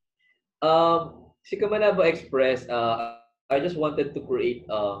 Si Kamanava Express, I just wanted to create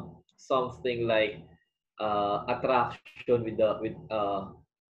something like attraction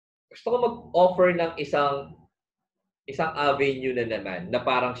gusto ko mag-offer ng isang avenue na naman na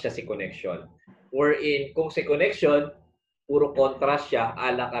parang siya si Connection. Wherein, kung si Connection, puro contrast siya,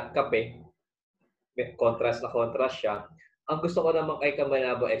 alak at kape, contrast siya. Ang gusto ko naman kay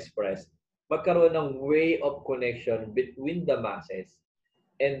Kamanava Express, magkaroon ng way of connection between the masses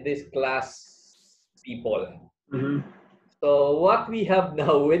and this class people. Mm-hmm. So what we have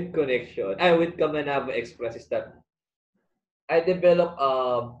now with with Kamanava Express is that I developed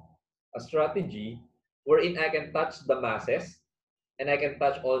a strategy wherein I can touch the masses and I can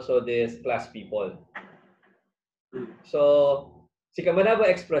touch also this class people. So si Kamanava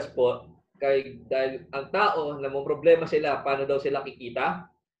Express po, dahil ang tao na may problema sila, paano daw sila kikita?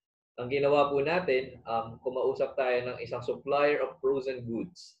 Ang ginawa po natin, kumausap tayo ng isang supplier of frozen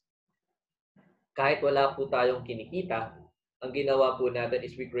goods. Kahit wala po tayong kinikita, ang ginawa po natin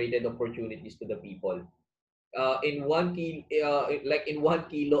is we created opportunities to the people. In 1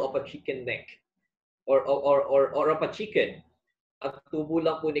 kilo of a chicken neck or of a chicken, ang tubo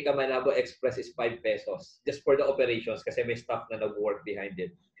lang po ni Kamanava Express is 5 pesos just for the operations kasi may staff na nag-work behind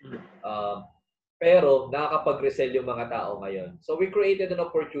it. Pero nakakapag-resell yung mga tao ngayon. So we created an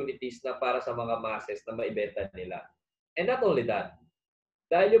opportunities na para sa mga masses na maibenta nila. And not only that,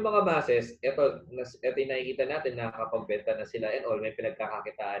 dahil yung mga masses, ito yung nakikita natin, nakakapagbenta na sila and all, may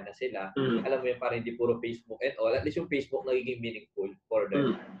pinagkakakitaan na sila. Alam mo yun, parang hindi puro Facebook and all, at least yung Facebook nagiging meaningful for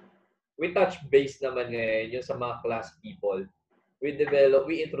them. We touch base naman ngayon yung sa mga class people. We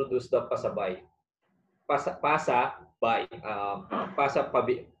introduce the pasabay. pasa buy,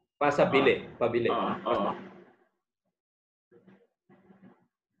 pasa bili, pabili.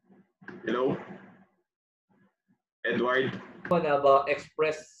 Hello? Edward? Kamanaba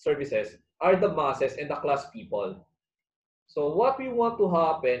Express services are the masses and the class people. So what we want to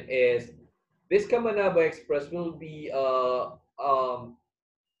happen is this Kamanaba Express will be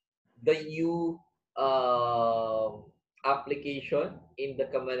the new application in the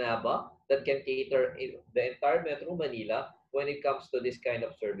Kamanaba that can cater in the entire Metro Manila when it comes to this kind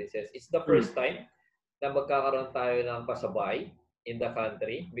of services. It's the first time na magkakaroon tayo ng pasabay in the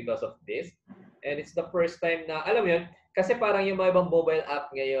country because of this. And it's the first time na, alam mo yun, kasi parang yung mga ibang mobile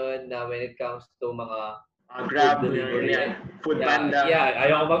app ngayon na when it comes to mga Grab, food delivery. Food Panda.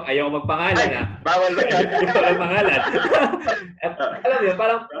 Ayaw magpangalan Ay, bawal ba yan? Bawal pangalan. Alam mo yun,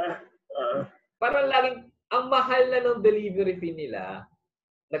 parang laging, ang mahal na ng delivery fee nila,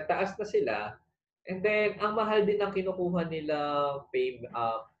 nagtaas na sila, and then, ang mahal din ang kinukuha nila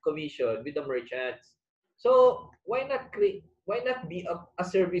commission with the merchants. So, why not be a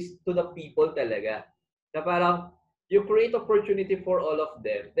service to the people talaga? Na parang, you create opportunity for all of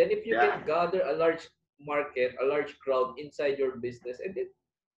them. Then if you can gather a large market, a large crowd inside your business, and then,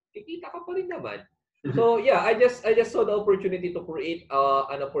 kikita ka pa rin naman. So, yeah, I just saw the opportunity to create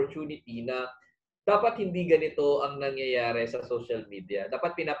an opportunity na dapat hindi ganito ang nangyayari sa social media.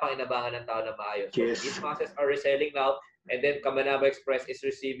 Dapat pinapakinabangan ng tao na maayos. Yes. So, these masses are reselling now, and then Kamanaba Express is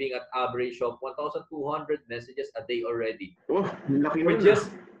receiving at average of 1,200 messages a day already. Oh, laki for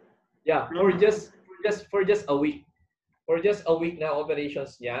just a week. For just a week na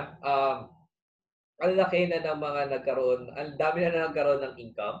operations niya, ang laki na ng mga nagkaroon, ang dami na nagkaroon ng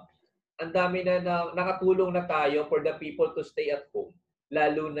income, ang dami na nakatulong na tayo for the people to stay at home.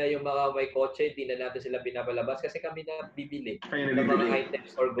 Lalo na yung mga may kotse, di na natin sila pinapalabas kasi kami na bibili ng mga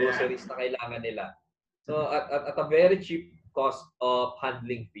items or groceries na kailangan nila. So, at a very cheap cost of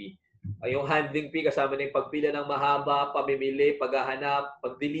handling fee. Yung handling fee kasama na yung pagpila ng mahaba, pamimili, paghahanap,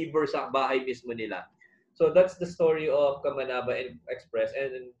 pag-deliver sa bahay mismo nila. So, that's the story of Kamanaba Express.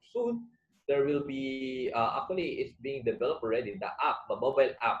 And soon, there will be, actually, it's being developed already, the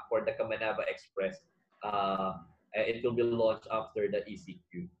mobile app for the Kamanaba Express. It will be launched after the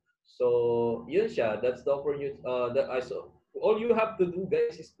ECQ. So, yun siya. That's the opportunity that I saw. All you have to do,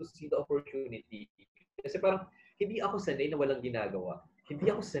 guys, is to see the opportunity. Kasi parang, hindi ako sanay na walang ginagawa.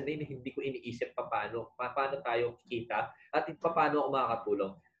 Hindi ako sanay na hindi ko iniisip paano tayo kikita at paano ako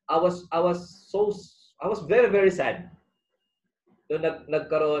makakatulong. I was very, very sad. Nung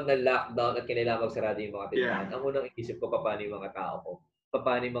nagkaroon ng lockdown at kailangan magsarado yung mga tindahan, ang unang isip ko paano yung mga tao ko,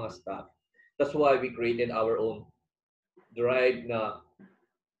 paano yung mga staff. That's why we created our own drive na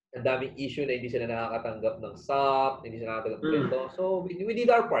ang daming issue na hindi sila nakakatanggap ng SAP, hindi sila nakakatanggap ng ito. So, we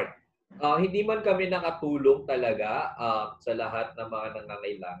did our part. Hindi man kami nakatulong talaga sa lahat ng mga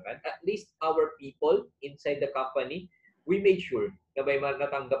nangangailangan. At least our people inside the company, we made sure na may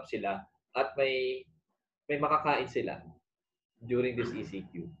natanggap sila at may makakain sila during this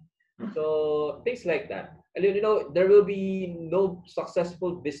ECQ. So, things like that. And you know, there will be no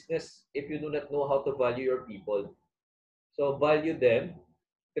successful business if you do not know how to value your people. So, value them,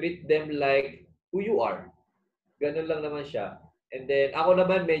 treat them like who you are. Ganun lang naman siya. And then, ako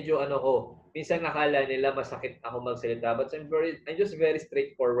naman medyo minsan nakala nila masakit ako magsalita. But I'm just very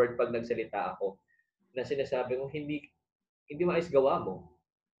straightforward pag nagsalita ako. Na sinasabi ko, hindi maayos gawa mo.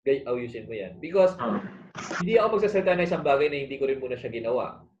 Ayusin mo yan. Because, hindi ako magsasalita na isang bagay na hindi ko rin muna siya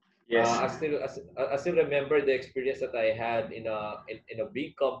ginawa. Yes. I still remember the experience that I had in a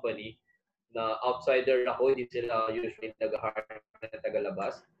big company na outsider ako, hindi sila usually nag-hire na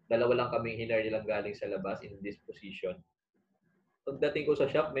tagalabas. Dalawa lang kaming hinar nilang galing sa labas in this position. Pagdating ko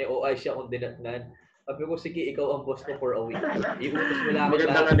sa shop, may OI siya akong dinatnan. Sabi ko, sige, ikaw ang boss ko for a week. Iutos mo lang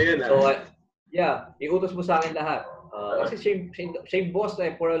lahat. So, iutos mo sa akin lahat. Kasi siya yung boss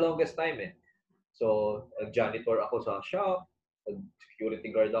na for the longest time eh. So, nag-janitor ako sa shop,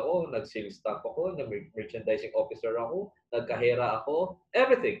 nag-security guard ako, nag-sales staff ako, nag-merchandising officer ako, nagkahera ako,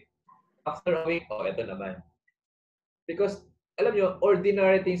 everything. After a week, eto naman. Because, alam nyo,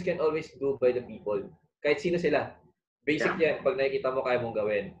 ordinary things can always do by the people. Kahit sino sila. Basic yan. Pag nakikita mo, kaya mong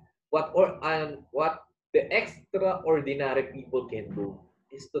gawin. What the extraordinary people can do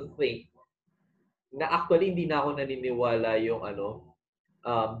is to think na actually hindi na ako naniniwala yung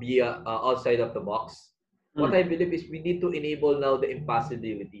be outside of the box. What I believe is we need to enable now the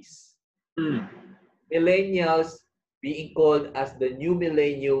impossibilities. Millennials being called as the new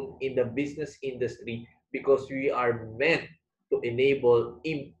millennium in the business industry because we are meant to enable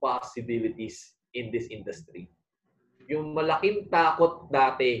impossibilities in this industry. Yung malaking takot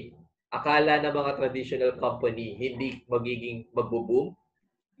dati akala na mga traditional company hindi magiging magbo-boom.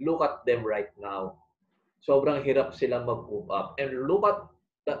 Look at them right now. Sobrang hirap silang mag-move up. And look at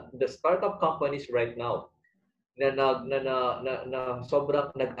the startup companies right now na sobrang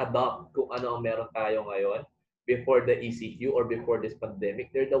nag-adopt kung ano ang meron tayo ngayon before the ECQ or before this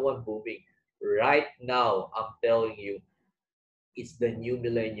pandemic. They're the one booming. Right now, I'm telling you, it's the new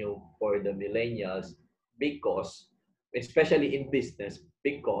millennium for the millennials because, especially in business,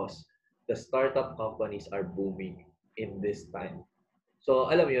 because the startup companies are booming in this time. So,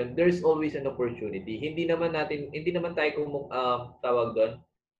 alam mo yun, there's always an opportunity. Hindi naman tayo tawag doon,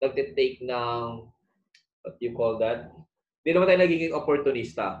 nagtitake ng, what you call that? Hindi naman tayo nagiging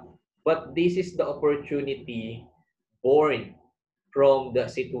opportunista. But this is the opportunity born from the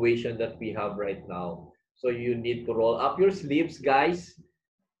situation that we have right now. So you need to roll up your sleeves, guys.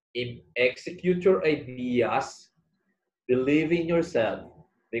 Execute your ideas. Believe in yourself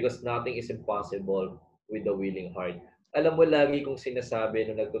because nothing is impossible with a willing heart. Alam mo, lagi kong sinasabi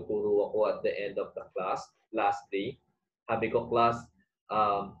nung nagtuturo ako at the end of the class, last day, sabi ko, class,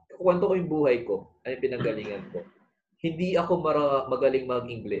 kukwento ko yung buhay ko, ano yung pinanggalingan ko. Hindi ako magaling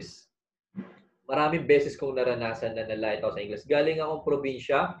mag-English. Maraming beses kong naranasan na nalait ako sa English. Galing akong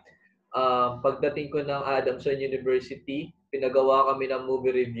probinsya. Pagdating ko ng Adamson University, pinagawa kami ng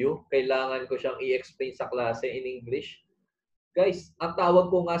movie review. Kailangan ko siyang i-explain sa klase in English. Guys, ang tawag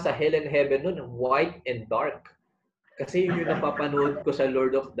ko nga sa Hell and Heaven nun, white and dark. Kasi yun yung napapanood ko sa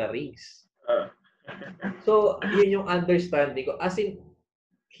Lord of the Rings. So, yun yung understanding ko. As in,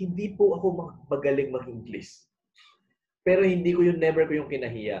 hindi po ako magaling mag-English. Pero hindi ko never ko yung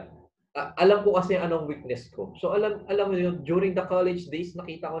kinahiya. Alam ko kasi anong weakness ko. So alam mo yun, during the college days,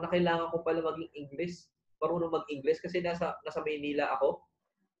 nakita ko na kailangan ko pala maging English, marunong mag-English kasi nasa Maynila ako.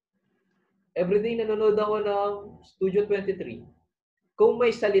 Everyday nanonood ako ng Studio 23. Kung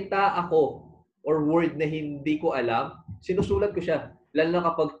may salita ako or word na hindi ko alam, sinusulat ko siya. Lalo na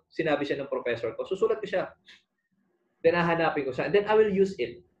kapag sinabi siya ng professor ko, susulat ko siya. Then hahanapin ko siya. And then I will use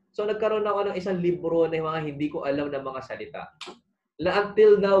it. So nagkaroon ako ng isang libro na mga hindi ko alam na mga salita.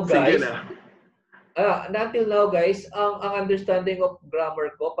 Until now, guys, ang understanding of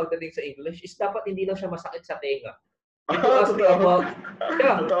grammar ko pagdating sa English is dapat hindi lang siya masakit sa tenga. If you ask me about,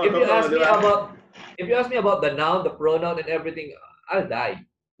 if you ask me about the noun, the pronoun, and everything, I'll die.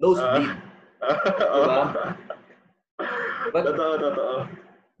 Nose bleed. Diba? But,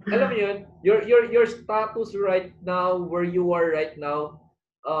 alam mo yun, your status right now, where you are right now,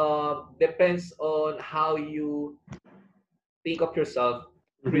 depends on how you think of yourself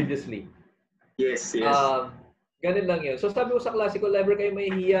previously. Yes. Ganun lang yun. So sabi ko sa klase ko, never kayo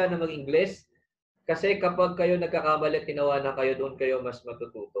mahihiya na mag-English kasi kapag kayo nagkakamali at tinawanan kayo, doon kayo mas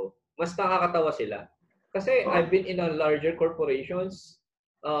matututo. Mas nakakatawa sila. Kasi I've been in a larger corporations,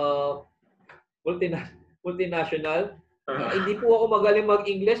 multinational. Hindi po ako magaling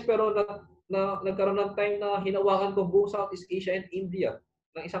mag-English pero nagkaroon ng time na hinawakan ko buong Southeast Asia and India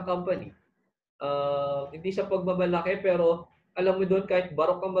ng isang company. Hindi sa pagmamalaki pero alam mo doon kahit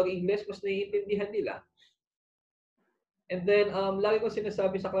barok kang mag-English, mas naiintindihan nila. And then, lagi kong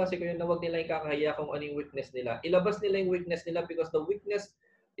sinasabi sa klase ko yun na huwag nila ikakahiya kung ano yung weakness nila. Ilabas nila yung weakness nila because the weakness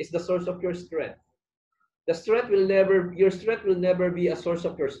is the source of your strength. Your strength will never be a source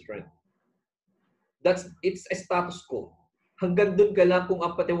of your strength. It's a status quo. Hanggang doon ka lang kung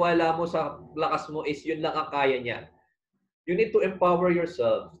ang patiwala mo sa lakas mo is yun lang ang kaya niya. You need to empower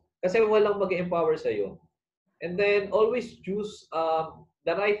yourself. Kasi walang mag-empower sa'yo. And then, always choose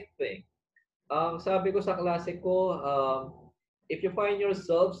the right thing. Sabi ko sa klase ko, if you find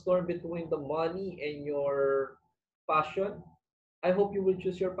yourself torn between the money and your passion, I hope you will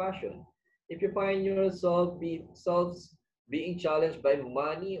choose your passion. If you find yourself being challenged by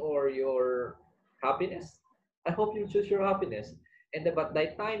money or your happiness, I hope you choose your happiness. And then, but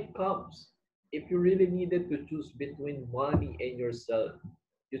that time comes, if you really needed to choose between money and yourself,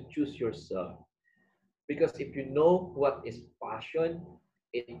 you choose yourself. Because if you know what is passion,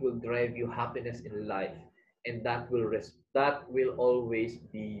 it will drive you happiness in life, and that will always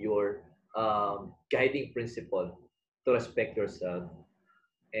be your guiding principle to respect yourself,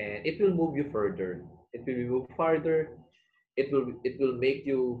 and it will move you further. It will move farther. It will make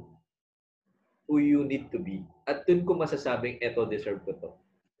you who you need to be. At dun ko masasabing, eto, deserve ko to.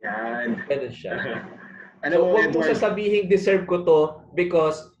 Yan. Ganun siya. So, huwag mo sasabihin, deserve ko to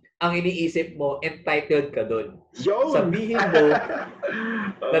because ang iniisip mo, entitled ka doon. Sabihin mo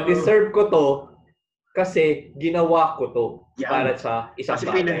na deserve ko to kasi ginawa ko to para sa isang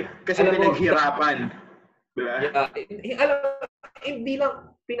bagay. Kasi pinaghirapan. Diba? Hindi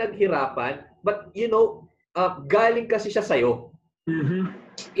lang pinaghirapan, but galing kasi siya sa'yo. Mhm.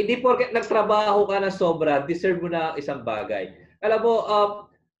 Hindi porket nagtrabaho ka na sobra, deserve mo na isang bagay. Alam mo,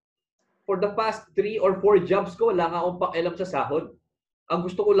 for the past 3 or 4 jobs ko, wala nga akong pakialam sa sahod. Ang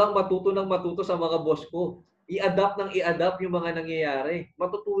gusto ko lang matuto ng matuto sa mga boss ko. I-adapt ng i-adapt yung mga nangyayari.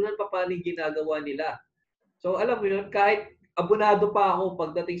 Matutunan pa paano yung ginagawa nila. So alam mo yun, kahit abonado pa ako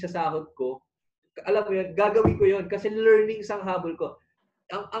pagdating sa sahod ko, alam mo yun, gagawin ko yun kasi learning sang habol ko.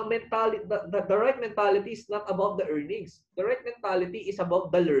 Ang mentality, the right mentality is not about the earnings. The right mentality is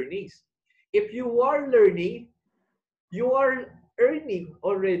about the learnings. If you are learning, you are earning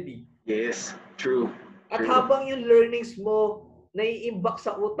already. Yes, true. At True. habang yung learnings mo naiimbak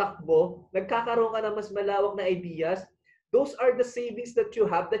sa utak mo, nagkakaroon ka ng mas malawak na ideas, those are the savings that you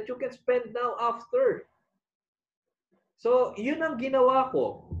have that you can spend now after. So, yun ang ginawa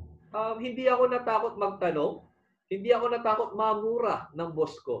ko. Hindi ako natakot magtanong, hindi ako natakot mamura ng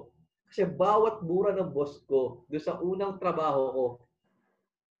boss ko. Kasi bawat mura ng boss ko, doon sa unang trabaho ko,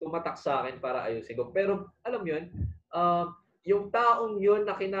 tumatak sa akin para ayusin ko. Pero alam yun, yung taong yun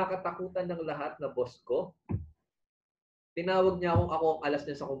na kinakatakutan ng lahat na boss ko, tinawag niya ako ang alas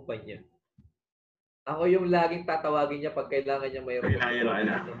niya sa kumpanya. Ako yung laging tatawagin niya pag kailangan niya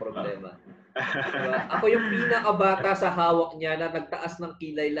mayroong problema. Diba? Ako yung pinakabata sa hawak niya na nagtaas ng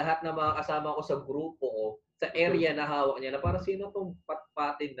kilay lahat ng mga kasama ko sa grupo ko, sa area na hawak niya, na para sino tong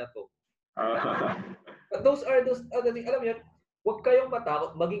patpatin na to. But those other things, alam niyo, huwag kayong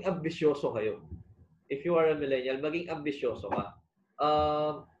matakot, maging ambisyoso kayo. If you are a millennial, maging ambisyoso ka.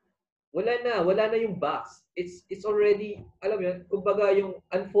 Wala na yung box. It's already, alam mo yun, kumbaga yung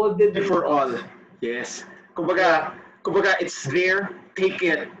unfolded And for all. Yes. Kumbaga, it's there, take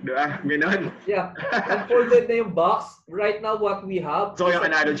it. Diba? Ganon. Yeah. Unfolded na yung box. Right now, what we have so, yung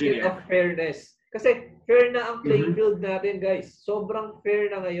analogy of fairness. Kasi fair na ang playing field natin, guys. Sobrang fair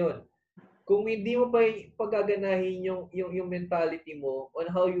na ngayon. Kung hindi mo pa pagaganahin yung mentality mo on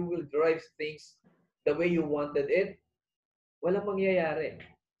how you will drive things the way you wanted it, walang mangyayari.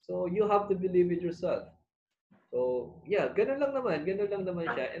 So, you have to believe in yourself. So, yeah, ganun lang naman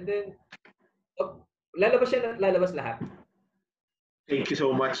siya. And then, lalabas lahat. Thank you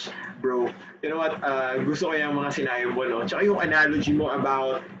so much, bro. You know what? Gusto ko yung mga sinabi mo, no? Tsaka yung analogy mo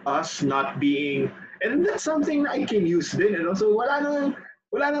about us not being, and that's something I can use din, you know? So, wala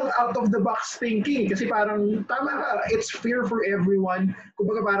nang out of the box thinking kasi parang tama ka, it's fair for everyone.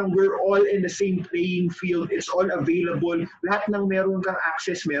 Kumbaga parang we're all in the same playing field. It's all available. Lahat ng meron kang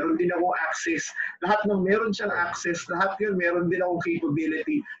access, meron din akong access. Lahat ng meron siyang access, lahat yun meron din akong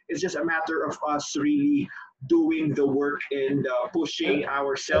capability. It's just a matter of us really doing the work and pushing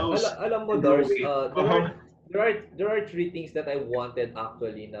ourselves. Alam mo, Dars, there are 3 things that I wanted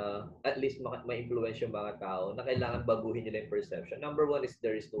actually na at least ma-influence yung mga tao na kailangan baguhin nila yung perception. Number 1 is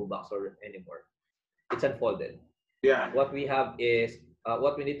there is no box or anymore. It's unfolded. Yeah. What we have is,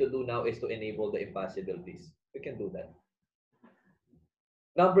 what we need to do now is to enable the impossibilities. We can do that.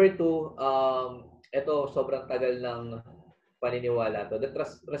 Number 2, ito sobrang tagal ng paniniwala to. The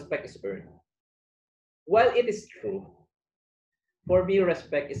respect is earned. While it is true, for me,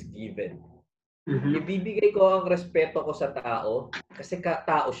 respect is given. Ibibigay ko ang respeto ko sa tao kasi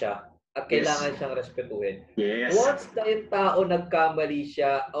tao siya at kailangan siyang respetuhin. Yes. Once na yung tao nagkamali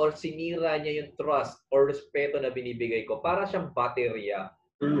siya or sinira niya yung trust or respeto na binibigay ko, para siyang baterya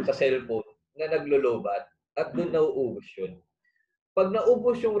sa cellphone na naglolobat at doon nauubos yun. Pag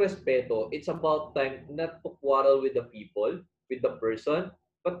naubos yung respeto, it's about time not to quarrel with the people, with the person,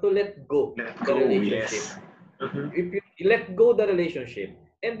 but to let go the relationship. Yes. If you let go the relationship.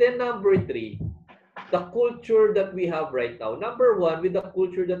 And then number 3, the culture that we have right now. Number 1, with the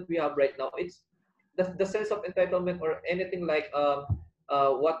culture that we have right now, it's the sense of entitlement or anything like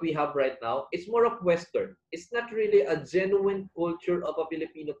what we have right now. It's more of Western. It's not really a genuine culture of a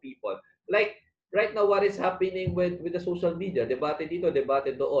Filipino people. Like right now, what is happening with the social media? Debate dito,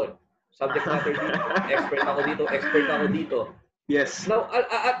 debate doon. Subject matter dito. Expert ako dito. Yes. Now,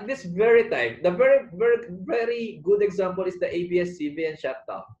 at this very time, the very, very, very good example is the ABS-CBN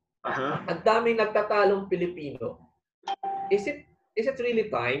shutdown. Ang daming nagtatalong Pilipino. Is it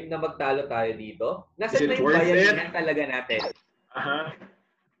really time na magtalo tayo dito? Nasaan na yung bayanihan talaga natin?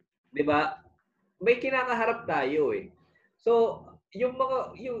 Diba? May kinakaharap tayo eh. So, yung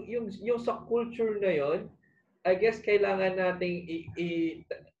mga yung sa culture na yon, I guess kailangan nating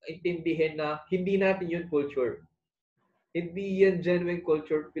intindihin na hindi natin yun culture. Hindi yan genuine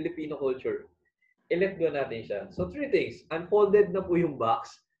culture, Filipino culture. I-let go natin siya. So, 3 things. Unfolded na po yung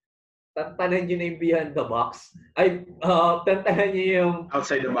box. Tantanan nyo na yung behind the box. Tantanan nyo yung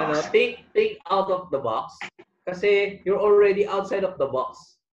outside the box. Think out of the box. Kasi you're already outside of the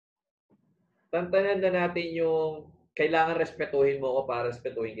box. Tantanan na natin yung kailangan respetuhin mo ako para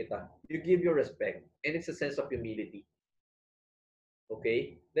respetuhin kita. You give your respect. And it's a sense of humility.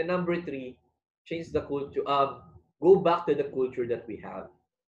 Okay? Then number 3, change the culture. Go back to the culture that we have.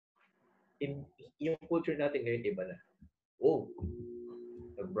 Yung culture natin ngayon, iba na. Oh,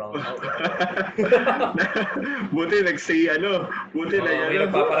 nag-brown out. Buti nag-say buti may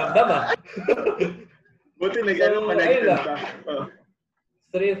nagpaparamdam buti ayun lang.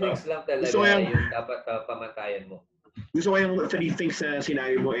 3 things lang talaga yung dapat pamantayan mo. Gusto ko yung 3 things na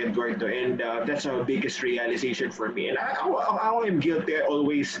sinabi mo, Eduardo, and that's the biggest realization for me. And ako am guilty. I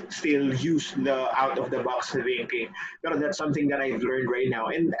always still use the out-of-the-box thinking. Pero that's something that I've learned right now.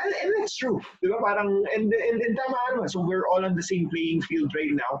 And that's true. Diba? Parang, and tama naman. So we're all on the same playing field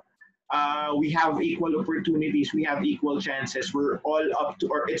right now. We have equal opportunities. We have equal chances. It's all up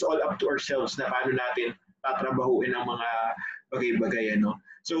to ourselves na paano natin tatrabahuin ang mga bagay-bagay,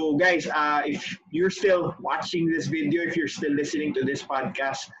 So guys, if you're still watching this video, if you're still listening to this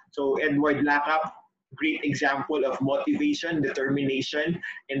podcast, so Edward Lakap, great example of motivation, determination,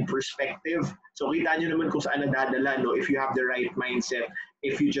 and perspective. So kita nyo naman kung saan nadadala, if you have the right mindset,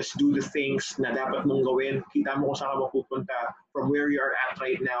 if you just do the things na dapat mong gawin, kita mo kung saan ka mapupunta from where you are at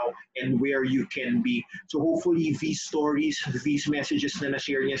right now and where you can be. So hopefully these stories, these messages na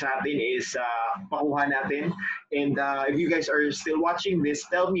na-share niya sa atin is makuha natin. And if you guys are still watching this,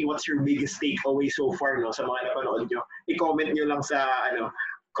 tell me what's your biggest takeaway so far, sa mga napanood nyo. I-comment nyo lang sa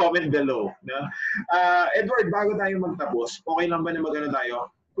comment below. Edward, bago tayo magtapos, okay lang ba na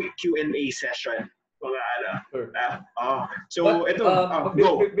tayo? Quick Q&A session. Sure. So ito,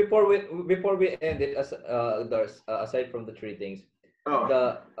 go. Before we end it, aside from the 3 things,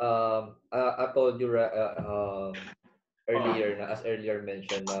 I told you earlier, as earlier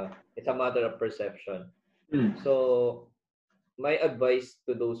mentioned, it's a matter of perception. So my advice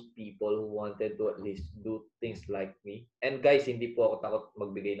to those people who wanted to at least do things like me, and guys, hindi po ako takot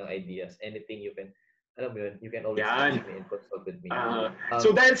magbigay ng ideas. Anything you can, alam mo yun, you can always ask me and consult with me. So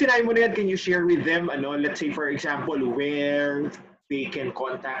dahil sinabi mo na yan, can you share with them, let's say for example, where they can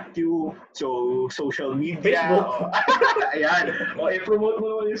contact you? So social media. Facebook. Ayan. I-promote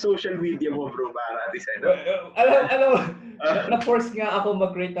mo naman yung social media mo, bro, para at least alam na-force nga ako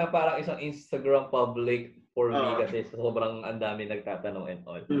mag-create na parang isang Instagram public for me kasi sobrang ang dami nagtatanong and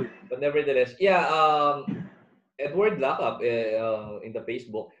all. But nevertheless, Edward Lakap in the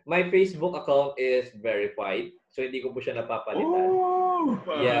Facebook. My Facebook account is verified. So hindi ko po siya napapalitan.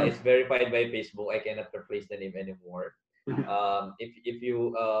 Yeah, it's verified by Facebook. I cannot replace the name anymore. If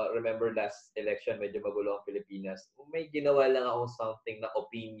you remember last election, medyo magulo ang Pilipinas. May ginawa lang ako something na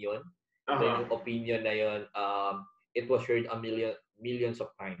opinion. So yung opinion na yun, it was shared millions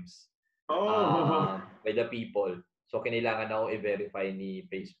of times. By the people. So, kailangan ako i-verify ni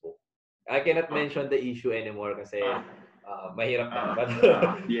Facebook. I cannot mention the issue anymore kasi mahirap na.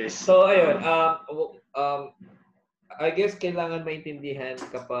 Yes. So, ayun. I guess kailangan maintindihan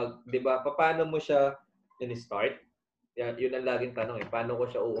kapag, di ba, paano mo siya in-start? Yun ang laging tanong paano ko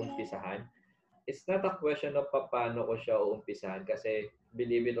siya uumpisahan? It's not a question of paano ko siya uumpisahan kasi,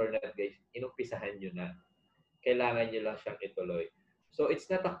 believe it or not guys, inumpisahan nyo na. Kailangan nyo lang siyang ituloy. So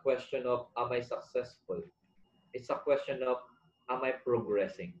it's not a question of am I successful? It's a question of am I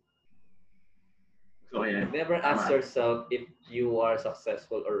progressing? So never ask yourself if you are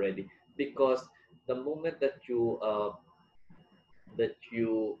successful already, because the moment that you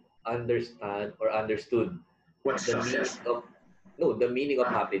understand or understood what's success? The meaning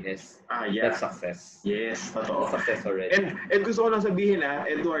of happiness. That's success. Yes, totoo. That's success already. And gusto ko lang sabihin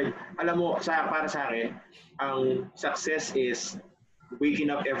Edward, alam mo, para sa akin, ang success is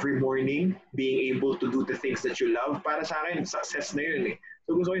waking up every morning, being able to do the things that you love. Para sa akin, success na yun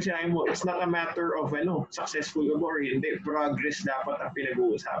So gusto ko yung sinabi mo, it's not a matter of successful ka ba or hindi. Progress dapat ang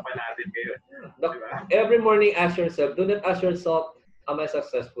pinag-uusapan natin ngayon. Diba? Every morning, ask yourself, do not ask yourself, am I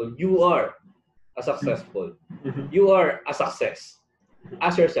successful? You are a successful. You are a success.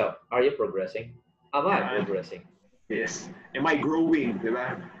 Ask yourself, are you progressing? Am I progressing? Yes. Am I growing?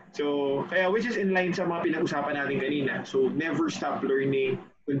 Diba? So, which is in line sa mga pinag-usapan natin kanina. So, never stop learning,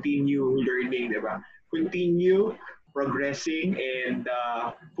 continue learning, diba? Continue progressing and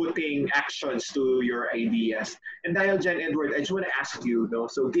putting actions to your ideas. And dahil dyan, Edward, I just want to ask you,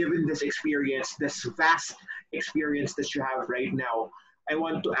 so given this experience, this vast experience that you have right now, I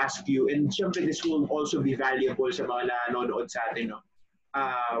want to ask you, and syempre this will also be valuable sa mga nanonood sa atin,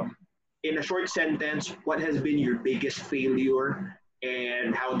 in a short sentence, what has been your biggest failure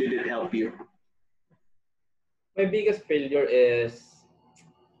and how did it help you? My biggest failure is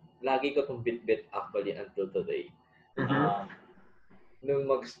lagi ko itong bit-bit actually until today. Nung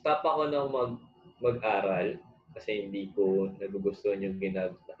mag-stop ako ng mag-aral, kasi hindi ko nagugustuhan yung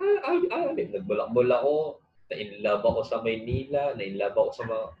nagbulak-bulak ako, na-inlove ako sa Maynila, na-inlove ako sa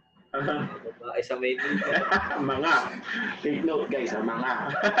mga babae sa Maynila. Mga. Take note guys, mga.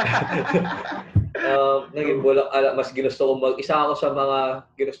 Naging bulak, mas ginusto ko isa ako sa mga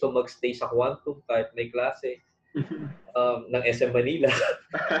ginusto magstay sa Quantum kahit may klase. Ng SM Manila.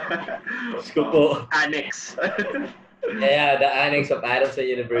 Gusto ko. Annex. Yeah, the annex of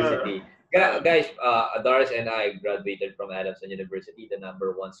Adamson University. Guys, Doris and I graduated from Adamson University, the #1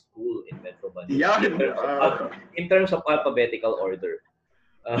 school in Metro Manila. In terms of alphabetical order.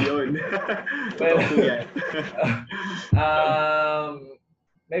 Yun. Well,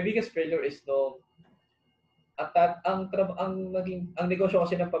 my biggest failure is ang negosyo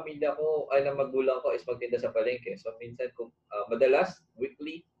kasi ng pamilya ko ay ng magulang ko is magtinda sa palengke. So minsan madalas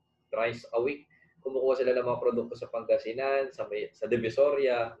weekly, thrice a week, kumukuha sila ng mga produkto sa Pangasinan, sa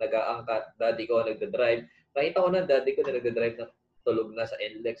Divisoria, nag-aangkat, daddy ko nagda-drive. Nakita ko na daddy ko na nagda-drive ng tulog na sa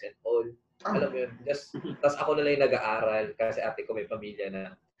NLEX and all. Alam mo yun, tas ako na lang yung nag-aaral kasi ate ko may pamilya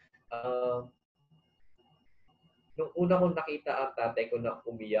na. Nung una kong nakita ang tatay ko na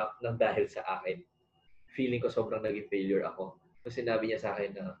umiyak ng dahil sa akin, feeling ko sobrang naging failure ako. Nung sinabi niya sa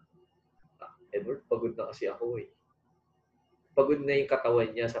akin na, Edward, pagod na kasi ako eh. Pagod na yung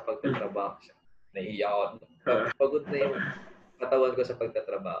katawan niya sa pagtatrabaho. Nahihiya ako. Pagod na yung katawan ko sa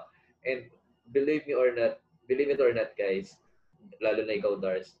pagtatrabaho. And believe it or not guys, lalo na ikaw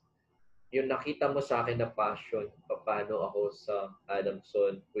Dars, yung nakita mo sa akin na passion, paano ako sa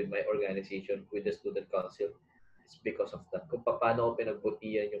Adamson with my organization, with the student council, it's because of that. Kung paano ako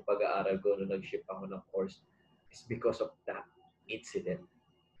pinagbutihan yung pag-aaral ko nung nag-ship ako ng course, it's because of that incident.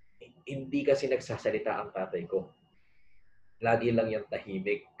 Hindi kasi nagsasalita ang tatay ko. Lagi lang yung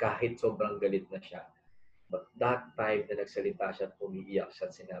tahimik kahit sobrang galit na siya. But that time na nagsalita siya at umiiyak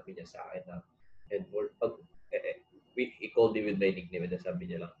siya at sinabi niya sa akin na, Edward, he called me with my nickname and sabi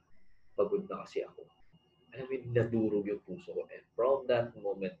niya lang, pagod na kasi ako. Alam mo, nadurog yung puso ko. And from that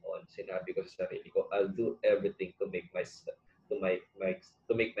moment on, sinabi ko sa sarili ko, I'll do everything to make my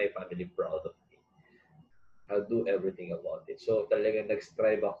family proud of me. I'll do everything about it. So talagang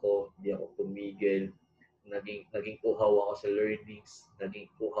nag-strive ako, hindi ako tumigil. Naging uhaw ako sa learnings,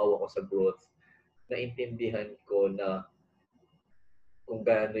 naging uhaw ako sa growth. Naintindihan ko na kung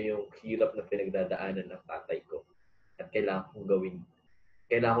gaano yung hirap na pinagdadaanan ng tatay ko. At kailangan kong gawin.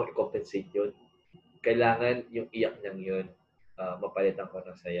 Kailangan kong i-compensate yun. Kailangan yung iyak niyang yun, mapalitan ko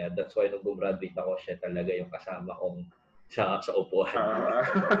ng saya. That's why nung gumraduate ako, siya talaga yung kasama kong sa upuan.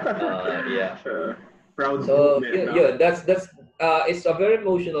 Yeah. Proud so yun, that's it's a very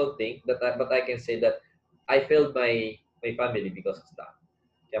emotional thing but I can say that I failed my family because of that.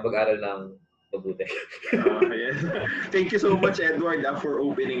 Kaya mag-aral ng mabuti. Yes. Thank you so much, Edward, for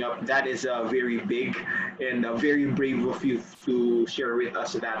opening up. That is very big and very brave of you to share with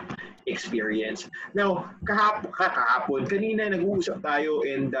us that experience. Now, kahapon, kanina nag-uusap tayo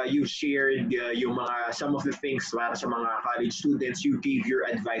and you shared yung some of the things para sa mga college students. You gave your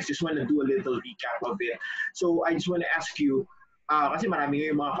advice. Just want to do a little recap of it. So, I just want to ask you, kasi marami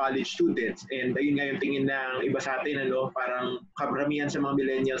ngayon mga college students and ayun nga yung tingin ng iba sa atin, parang karamihan sa mga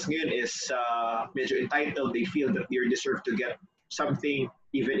millennials ngayon is medyo entitled. They feel that they deserve to get something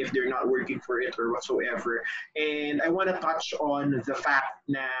even if they're not working for it or whatsoever. And I want to touch on the fact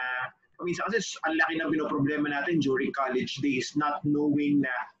na minsan kasi ang laki ng binoproblema natin during college days, not knowing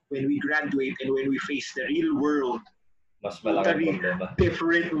na when we graduate and when we face the real world, mas malaking problema.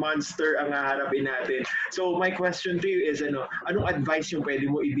 Different monster ang haharapin natin. So my question to you is anong advice yung pwede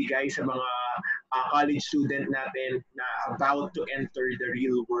mo ibigay sa mga college student natin na about to enter the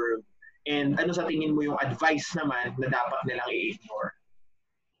real world? And ano sa tingin mo yung advice naman na dapat nilang i-ignore?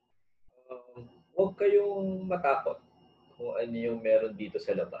 Huwag kayong matakot kung ano yung meron dito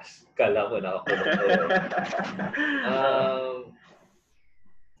sa labas. Kala mo nakakulong kayo.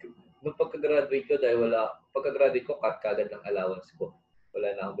 Nung pagka-graduate ko, pagka-graduate ko, cut kagad ng allowance ko.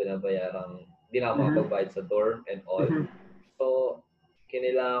 Wala na akong binabayarang, hindi na ako makapagbayad sa dorm and all. So,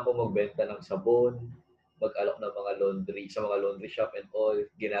 kinailangan ko magbenta ng sabon, mag-alok ng mga laundry, sa mga laundry shop and all.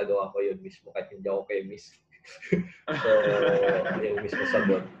 Ginagawa ko yun mismo, kahit hindi ako kay miss. So, yung mismo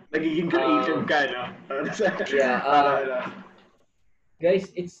sabon. Nagiging creative ka, no? Yeah.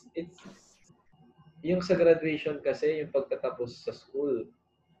 Guys, it's yung sa graduation kasi, yung pagkatapos sa school,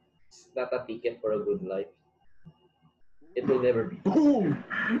 it's not a ticket for a good life. It will never be. Boom!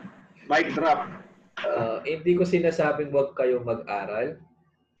 Mic drop. Hindi ko sinasabing wag kayo mag-aral,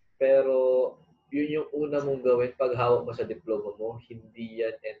 pero yun yung una mong gawin pag hawak mo sa diploma mo, hindi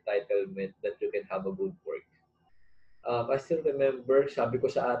yan entitlement that you can have a good work. I still remember, sabi ko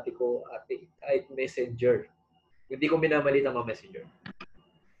sa ate ko, ate, kahit messenger, Hindi ko minamalit ang mga messenger.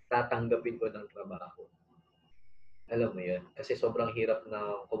 Tatanggapin ko ng trabaho. Alam mo yun? Kasi sobrang hirap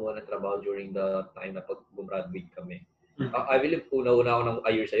na kumuha ng trabaho during the time na pag-graduate kami. I believe una-una ako ng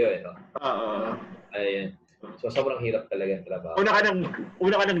ayur sa'yo no? Ayun. So sobrang hirap talaga yung trabaho.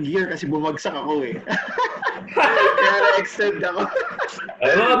 Una ka ng year kasi bumagsak ako eh. Kaya na-extend ako.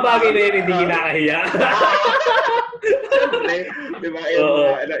 Ay, mga bagay na yun, hindi kinakahiya. Siyempre, di ba?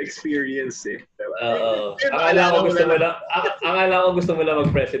 Yung experience eh. Diba? Akala ko gusto mo lang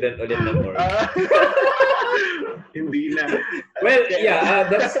mag-president ulit ng board. Hindi na. Well, yeah,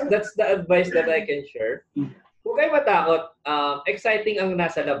 that's the advice that I can share. Huwag kayo matakot. Exciting ang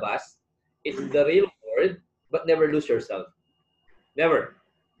nasa labas. It's the real world, but never lose yourself. Never.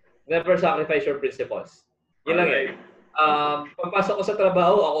 Never sacrifice your principles. Yun lang eh. Pagpasok ko sa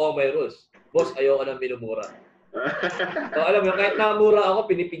trabaho, ako ang may rules. Boss, ayoko nang minumura. So, alam mo, kahit namura ako,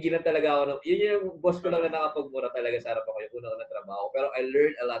 pinipigilan talaga ako. Yun yung boss ko lang na nakapagmura talaga sa harap ako yung una ko na trabaho. Pero I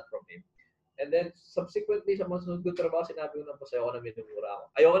learned a lot from him. And then, subsequently, sa mga sunod trabaho, sinabi ko na boss, ayoko nang minumura ako.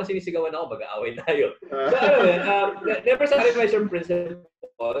 Ayoko na sinisigawan ako, mag-aaway tayo. So, alam mo, never sacrifice your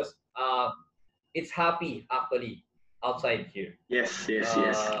principles. It's happy, actually, outside here. Yes.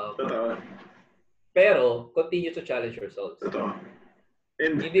 Totoo. Pero, continue to challenge yourselves. Totoo.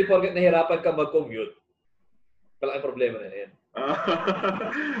 Hindi porket nahirapan ka mag-commute, malaking problema na yan.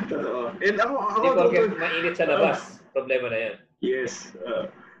 Totoo. And ako hindi porket mainit sa labas, problema na yan. Yes.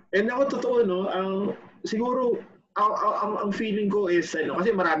 And ako totoo, no, siguro, ang feeling ko is,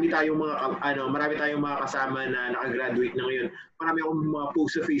 kasi marami tayong mga kasama na nakagraduate na ngayon. Marami akong mga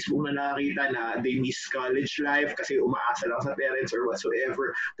post sa Facebook na nakakita na they miss college life kasi umaasa lang sa parents or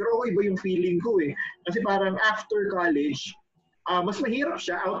whatsoever. Pero ako iba yung feeling ko eh. Kasi parang after college, mas mahirap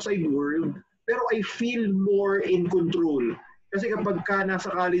siya outside world, pero I feel more in control. Kasi kapag ka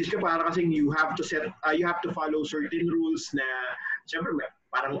nasa college ka, para kasing you have to follow certain rules na, syempre,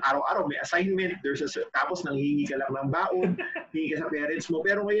 parang araw-araw may assignment, tapos nanghihingi ka lang ng baon, hingi ka sa parents mo.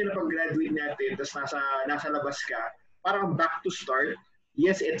 Pero ngayon na pag-graduate natin, tapos nasa labas ka, parang back to start.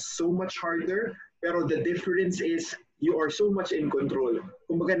 Yes, it's so much harder, pero the difference is you are so much in control.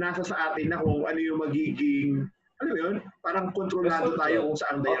 Kumbaga nasa sa atin na kung ano yung magiging, ano yun, parang kontrolado tayo kung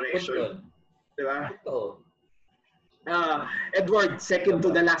saan direction. Diba? Oo. Edward, second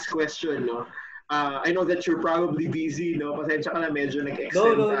to the last question, no? I know that you're probably busy, no? Pasensya ka na, medyo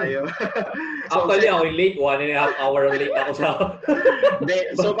nag-extend tayo. So, actually, ako late. 1.5 hour late ako sa...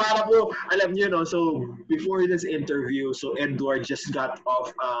 So, para po, alam nyo, no? So, before this interview, so Edward just got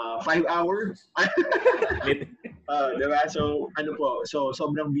off 5 hours. Diba? So, so,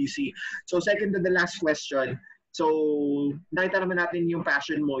 sobrang busy. So, second to the last question. So, nakita naman natin yung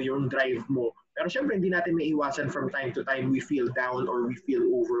passion mo, yung drive mo. Pero syempre, hindi natin maiiwasan from time to time we feel down or we feel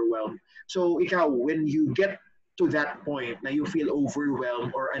overwhelmed. So, ikaw, when you get to that point na you feel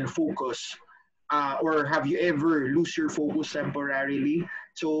overwhelmed or unfocused, or have you ever lose your focus temporarily?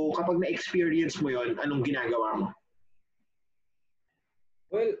 So, kapag na-experience mo yon, anong ginagawa mo?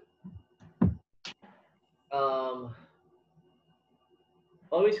 Well,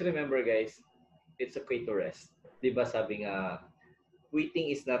 always remember, guys, it's okay to rest. Diba sabi nga, quitting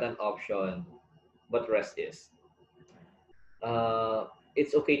is not an option, but rest is.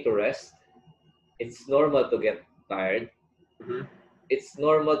 It's okay to rest. It's normal to get tired. Mm-hmm. It's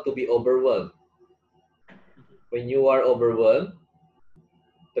normal to be overwhelmed. When you are overwhelmed,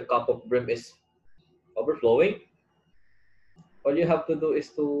 the cup of brim is overflowing. All you have to do is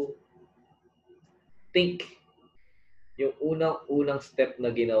to think yung unang step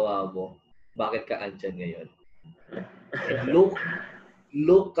na ginawa mo, bakit ka andyan ngayon? And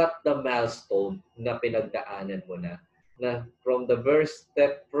look at the milestone na pinagdaanan mo na from the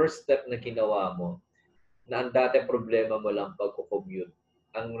first step na ginawa mo, na ang dati problema mo lang pag-commute,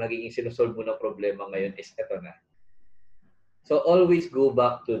 ang nagiging sinusolve mo ng problema ngayon is eto na. So always go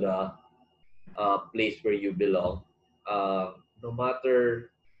back to the place where you belong. No matter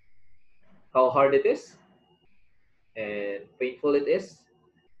how hard it is and painful it is,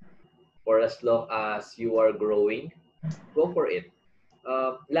 for as long as you are growing, go for it.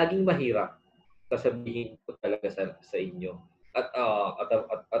 Laging mahirap, sasabihin ko talaga sa inyo.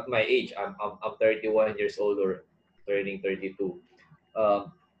 At my age, I'm 31 years old or turning 32.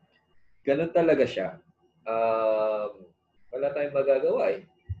 Ganun talaga siya. Wala tayong magagawa eh.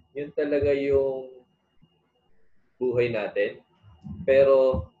 Yun talaga yung buhay natin.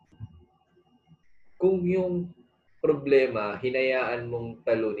 Pero kung yung problema, hinayaan mong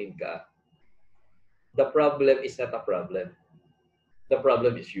talunin ka, the problem is not a problem. The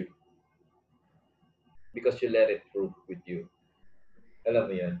problem is you. Because you let it through with you.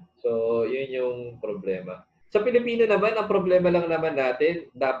 Alam mo yan. So, yun yung problema. Sa Pilipino naman, ang problema lang naman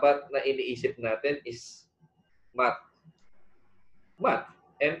natin, dapat na iniisip natin is math. Math.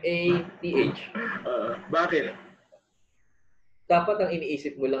 M-A-T-H. Bakit? Dapat ang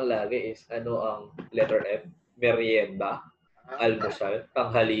iniisip mo lang lagi is ano ang letter M? Merienda, almusal,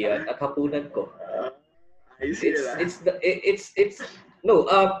 tanghalian, at hapunan ko. In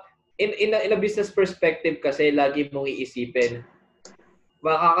a business perspective kasi lagi mong iisipin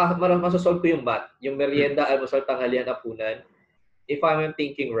masosolve ko yung math, yung merienda, almusal, tanghalian, hapunan if I'm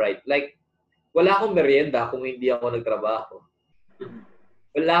thinking right. Like wala akong merienda kung hindi ako nagtrabaho.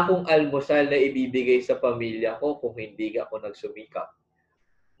 Wala akong almusal na ibibigay sa pamilya ko kung hindi ako nagsumikap.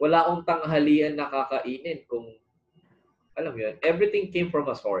 Wala akong tanghalian na kakainin kung alam mo yun, everything came from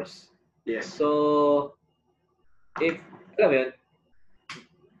a source. Yes. So if alam mo yun,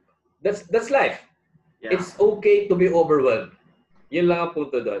 that's life. Yeah. It's okay to be overwhelmed. Yun lang ang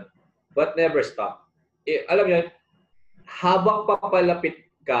punto doon. But never stop. Alam mo yun, habang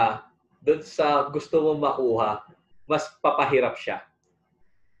papalapit ka doon sa gusto mong makuha, mas papahirap siya.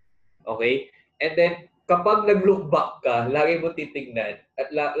 Okay? And then, kapag nag-look back ka, lagi mo titignan,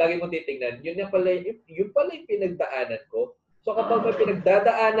 yun pala yung pinagdaanan ko. So kapag may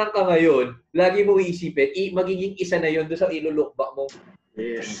pinagdadaanan ka ngayon, lagi mo iisipin, magiging isa na yun doon sa ilo-look back mo.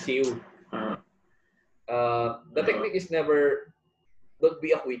 Yes. ECU. The technique is never, don't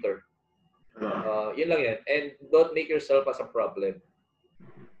be a quitter. Yun lang yan. And don't make yourself as a problem.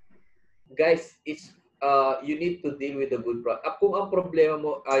 Guys, it's you need to deal with the good problem. Kung ang problema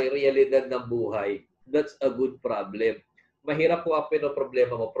mo ay realidad ng buhay, that's a good problem. Mahirap kung ang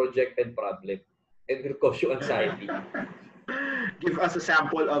pinoproblema mo, projected problem. And will cause you anxiety. Give us a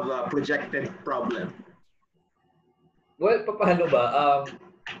sample of a projected problem. Well, paano ba?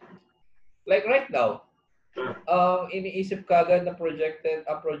 Like right now, iniisip kagad na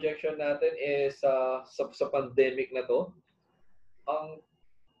projection natin is sa pandemic na to.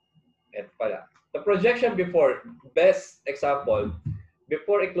 Eto pala. The projection before, best example,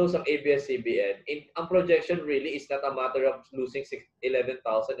 before i-close ang ABS-CBN, ang projection really is not a matter of losing 11,000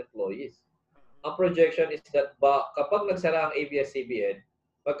 employees. Ang projection is that kapag nagsara ang ABS-CBN,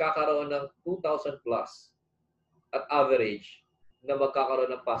 magkakaroon ng 2,000 plus at average na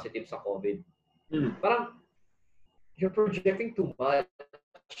magkakaroon ng positive sa COVID. Parang, you're projecting too much.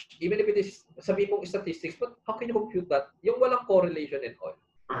 Even if it is, sabi mong statistics, but how can you compute that? Yung walang correlation and all.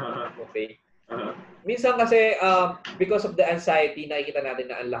 Okay? Minsan kasi, because of the anxiety, nakikita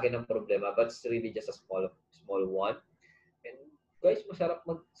natin na ang laki ng problema, but it's really just a small one. And guys, masarap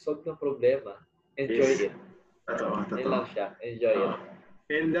mag-solve ng problema. Enjoy it. Totoo. Yun lang siya. Enjoy it.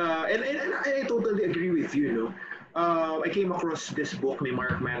 And I totally agree with you, no? I came across this book ni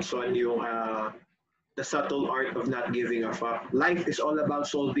Mark Manson, yung The Subtle Art of Not Giving a Fuck. Life is all about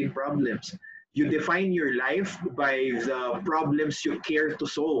solving problems. You define your life by the problems you care to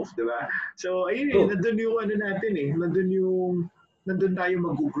solve, di ba? So, ayun nandun yung natin nandun tayo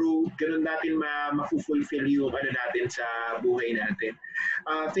mag-grow, ganun natin ma-fulfill yung natin sa buhay natin.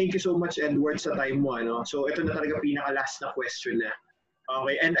 Thank you so much, Edward, sa time mo, ano? So, ito na talaga pinaka-last na question na.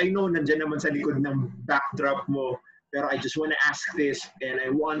 Okay, and I know nandyan naman sa likod ng backdrop mo, pero I just want to ask this and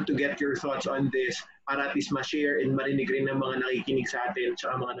I want to get your thoughts on this para at least ma-share and marinig rin ng mga nakikinig sa atin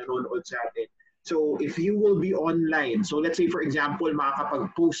at mga nanonood sa atin. So, if you will be online, so let's say for example,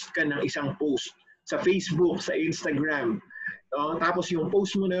 makakapag-post ka ng isang post sa Facebook, sa Instagram, tapos yung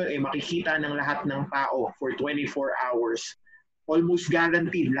post mo na yun, makikita ng lahat ng tao for 24 hours. Almost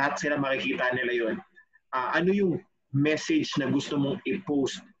guaranteed, lahat sila makikita nila yun. Ano yung message na gusto mong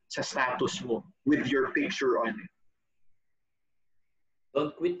i-post sa status mo with your picture on it?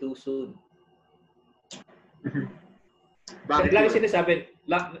 Don't quit too soon. Bakit lagi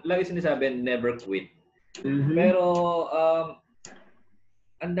sinasabi, never quit. Mm-hmm. Pero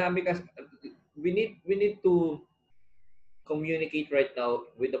ang dami kasi we need to communicate right now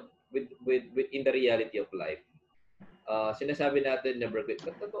with in the reality of life. Sinasabi natin never quit.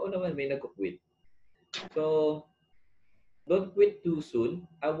 But totoo naman may nagko-quit. So don't quit too soon.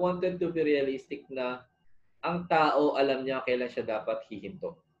 I wanted to be realistic na ang tao alam niya kailan siya dapat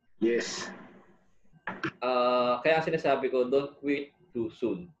hihinto. Yes. Kaya sinasabi ko, don't quit too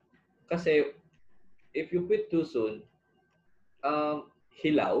soon. Kasi if you quit too soon,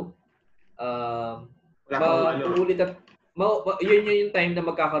 hilaw, mauulit at yun yung time na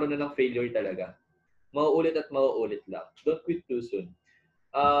magkakaroon na ng failure talaga. Mauulit at mauulit lang. Don't quit too soon.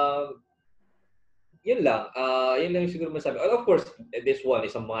 Yun lang yung siguro masabi. Of course, this one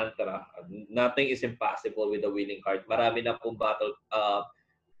is a mantra. Nothing is impossible with a willing heart. Marami na pong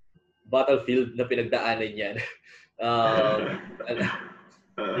battlefield na pinagdaanan yan.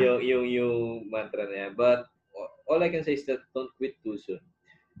 Yung mantra na yan. But all I can say is that don't quit too soon.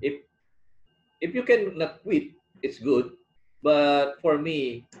 If you can not quit, it's good. But for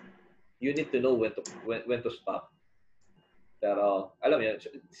me, you need to know when to stop. Pero alam mo yun,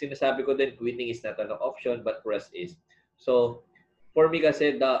 sinasabi ko din quitting is not an option but rest is. So for me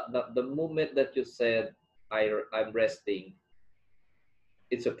kasi the moment that you said I'm resting,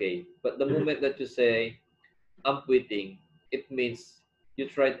 it's okay. But the moment that you say I'm quitting, it means you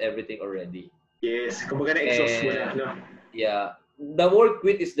tried everything already. Yes, kumbaga na-exhaust mo na, And no? yeah, the word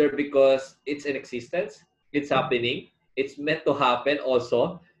quit is there because it's in existence, it's happening, it's meant to happen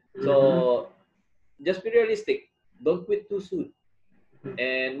also. So just be realistic. Don't quit too soon.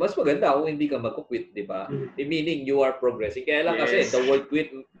 And mas maganda kung hindi ka mag-quit, di ba? Meaning you are progressing. Kaya lang kasi Yes. the word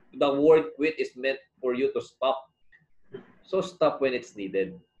quit is meant for you to stop. So stop when it's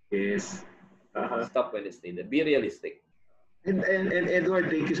needed. Yes. Stop when it's needed. Be realistic. And Edward,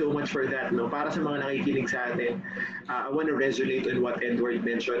 thank you so much for that. No, para sa mga nakikinig sa atin, I want to resonate on what Edward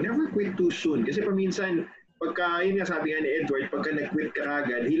mentioned. Never quit too soon. Kasi paminsan, pagka, yun nga sabi nga ni Edward, pagka nag-quit ka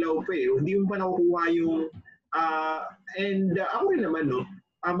agad, hilaw pa eh. Hindi mo pa nakukuha yung, ako rin naman, no,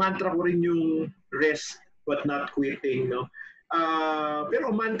 mantra ko rin yung rest but not quitting, no.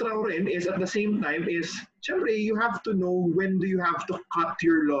 Pero mantra ko rin is at the same time is, syempre, you have to know when do you have to cut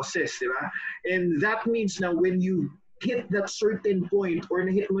your losses, di ba? And that means na when you hit that certain point or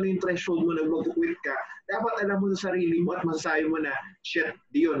na-hit mo na yung threshold mo na mag-quit ka, dapat alam mo sa sarili mo at masasabi mo na, shit,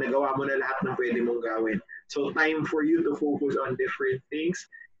 Dion, nagawa mo na lahat ng pwede mong gawin. So, time for you to focus on different things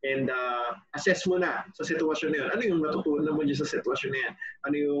and assess mo na sa sitwasyon na yun. Ano yung natutunan mo dyan sa sitwasyon na yan?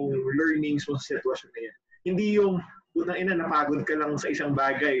 Ano yung learnings mo sa sitwasyon na yan? Hindi yung, putang ina, napagod ka lang sa isang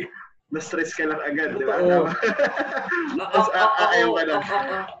bagay, na-stress ka lang agad, di ba? Ayaw ka lang.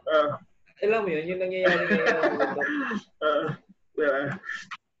 Alam mo yun, yung nangyayari ngayon.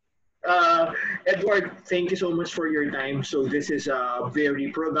 Edward, thank you so much for your time. So this is a very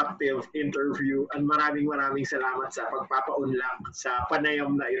productive interview and maraming salamat sa pagpapaunlak sa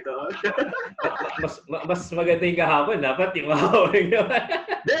panayam na ito. mas maganda yung kahapon, dapat yung kahapon naman.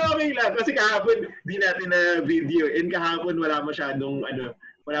 Di, okay lang. Kasi kahapon, di natin na video. And kahapon, wala masyadong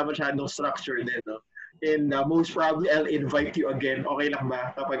structure din, no? And most probably, I'll invite you again. Okay lang ba?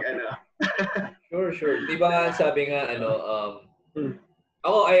 Kapag Sure. Di ba nga sabi nga,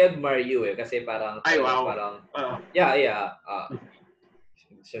 ako, I admire you kasi parang, ay, wow. Parang,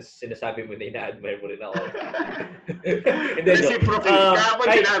 sinasabi mo na ina-admire mo rin ako.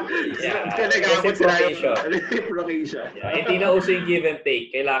 Reciprocation. Hindi na uso yung give and take.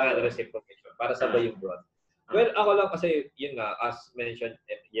 Kailangan reciprocation para sabay yung broad. Well, ako lang kasi, yun nga, as mentioned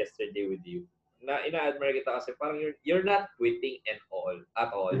yesterday with you, na ina-admire kita kasi parang you're not quitting at all.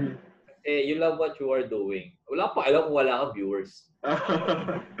 You love what you are doing. Wala pa alam kung wala kang viewers.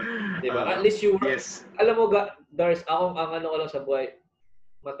 Diba? At least you were, yes. Alam mo, Dars, ang ano ko lang sa buhay,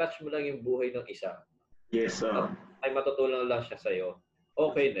 matouch mo lang yung buhay ng isa. Yes, ay matutunan lang siya sa'yo.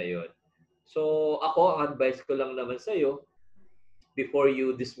 Okay na yun. So, ako, ang advice ko lang naman sa'yo, before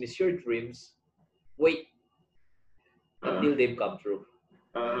you dismiss your dreams, wait until they've come true.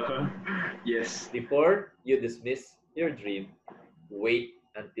 Yes. Before you dismiss your dream, wait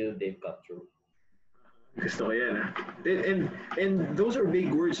until they've come true. Gusto ko yan, ha? And those are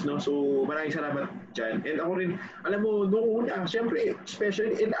big words, no? So, maraming salamat dyan. And ako rin, alam mo, noong una, syempre,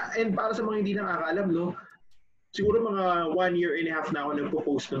 especially, and para sa mga hindi nakakaalam, no? Siguro mga 1 year and a half na ako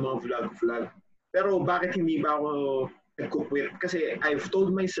nagpo-post ng mga vlog. Pero bakit hindi ba ako nagko-quit? Kasi I've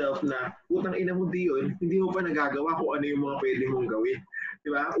told myself na, putang ina mo Dion, hindi mo pa nagagawa kung ano yung mga pwede mong gawin.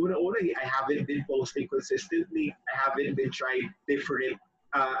 Diba? Una-una, I haven't been posting consistently. I haven't been trying different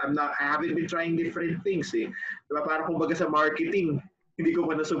I haven't been trying different things eh. Diba? Parang kumbaga sa marketing, hindi ko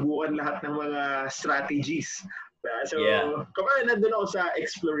pa nasubukan lahat ng mga strategies. So, kumbaga nandun ako sa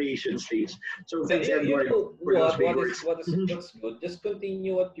exploration stage. So, thanks Edward for those big words. What's good? Just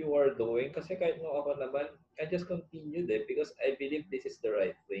continue what you are doing. Kasi kahit no ako naman, I just continue there because I believe this is the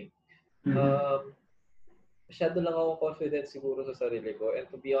right thing. Masyado lang ako confident siguro sa sarili ko. And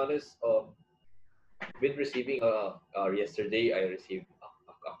to be honest, been receiving, yesterday, I received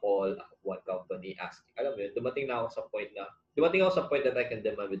a call, one company asking, alam mo yun, dumating ako sa point that I can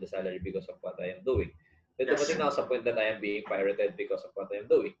demand with the salary because of what I am doing. Then dumating na ako sa point that I am being pirated because of what I am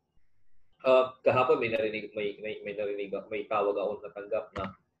doing. Kahapon may tawag ako natanggap na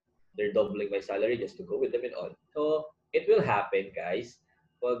they're doubling my salary just to go with them and all. So, it will happen, guys.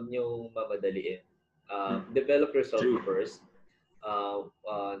 Huwag niyong mamadaliin. Develop yourself first.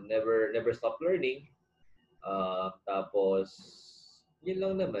 Never stop learning. Tapos, yun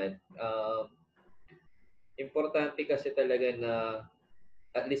lang naman. Importante kasi talaga na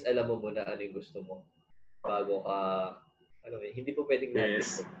at least alam mo muna ano yung gusto mo. bago ka, hindi po pwedeng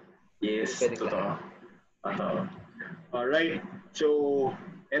Yes. nandito. Hindi po Yes, pwedeng lahat. totoo. Totoo. All right. So,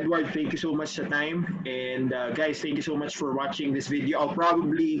 Edward, thank you so much sa time. And guys, thank you so much for watching this video. I'll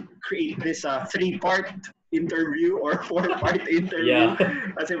probably create this three-part interview or four-part interview Yeah.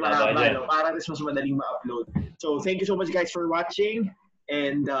 kasi Haba mahaba, niya. no? Para mas madaling ma-upload. So, thank you so much guys for watching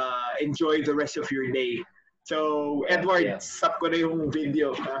and enjoy the rest of your day. So, Yeah, Edward, yeah. stop ko na yung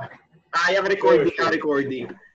video. I am recording, Sure. recording.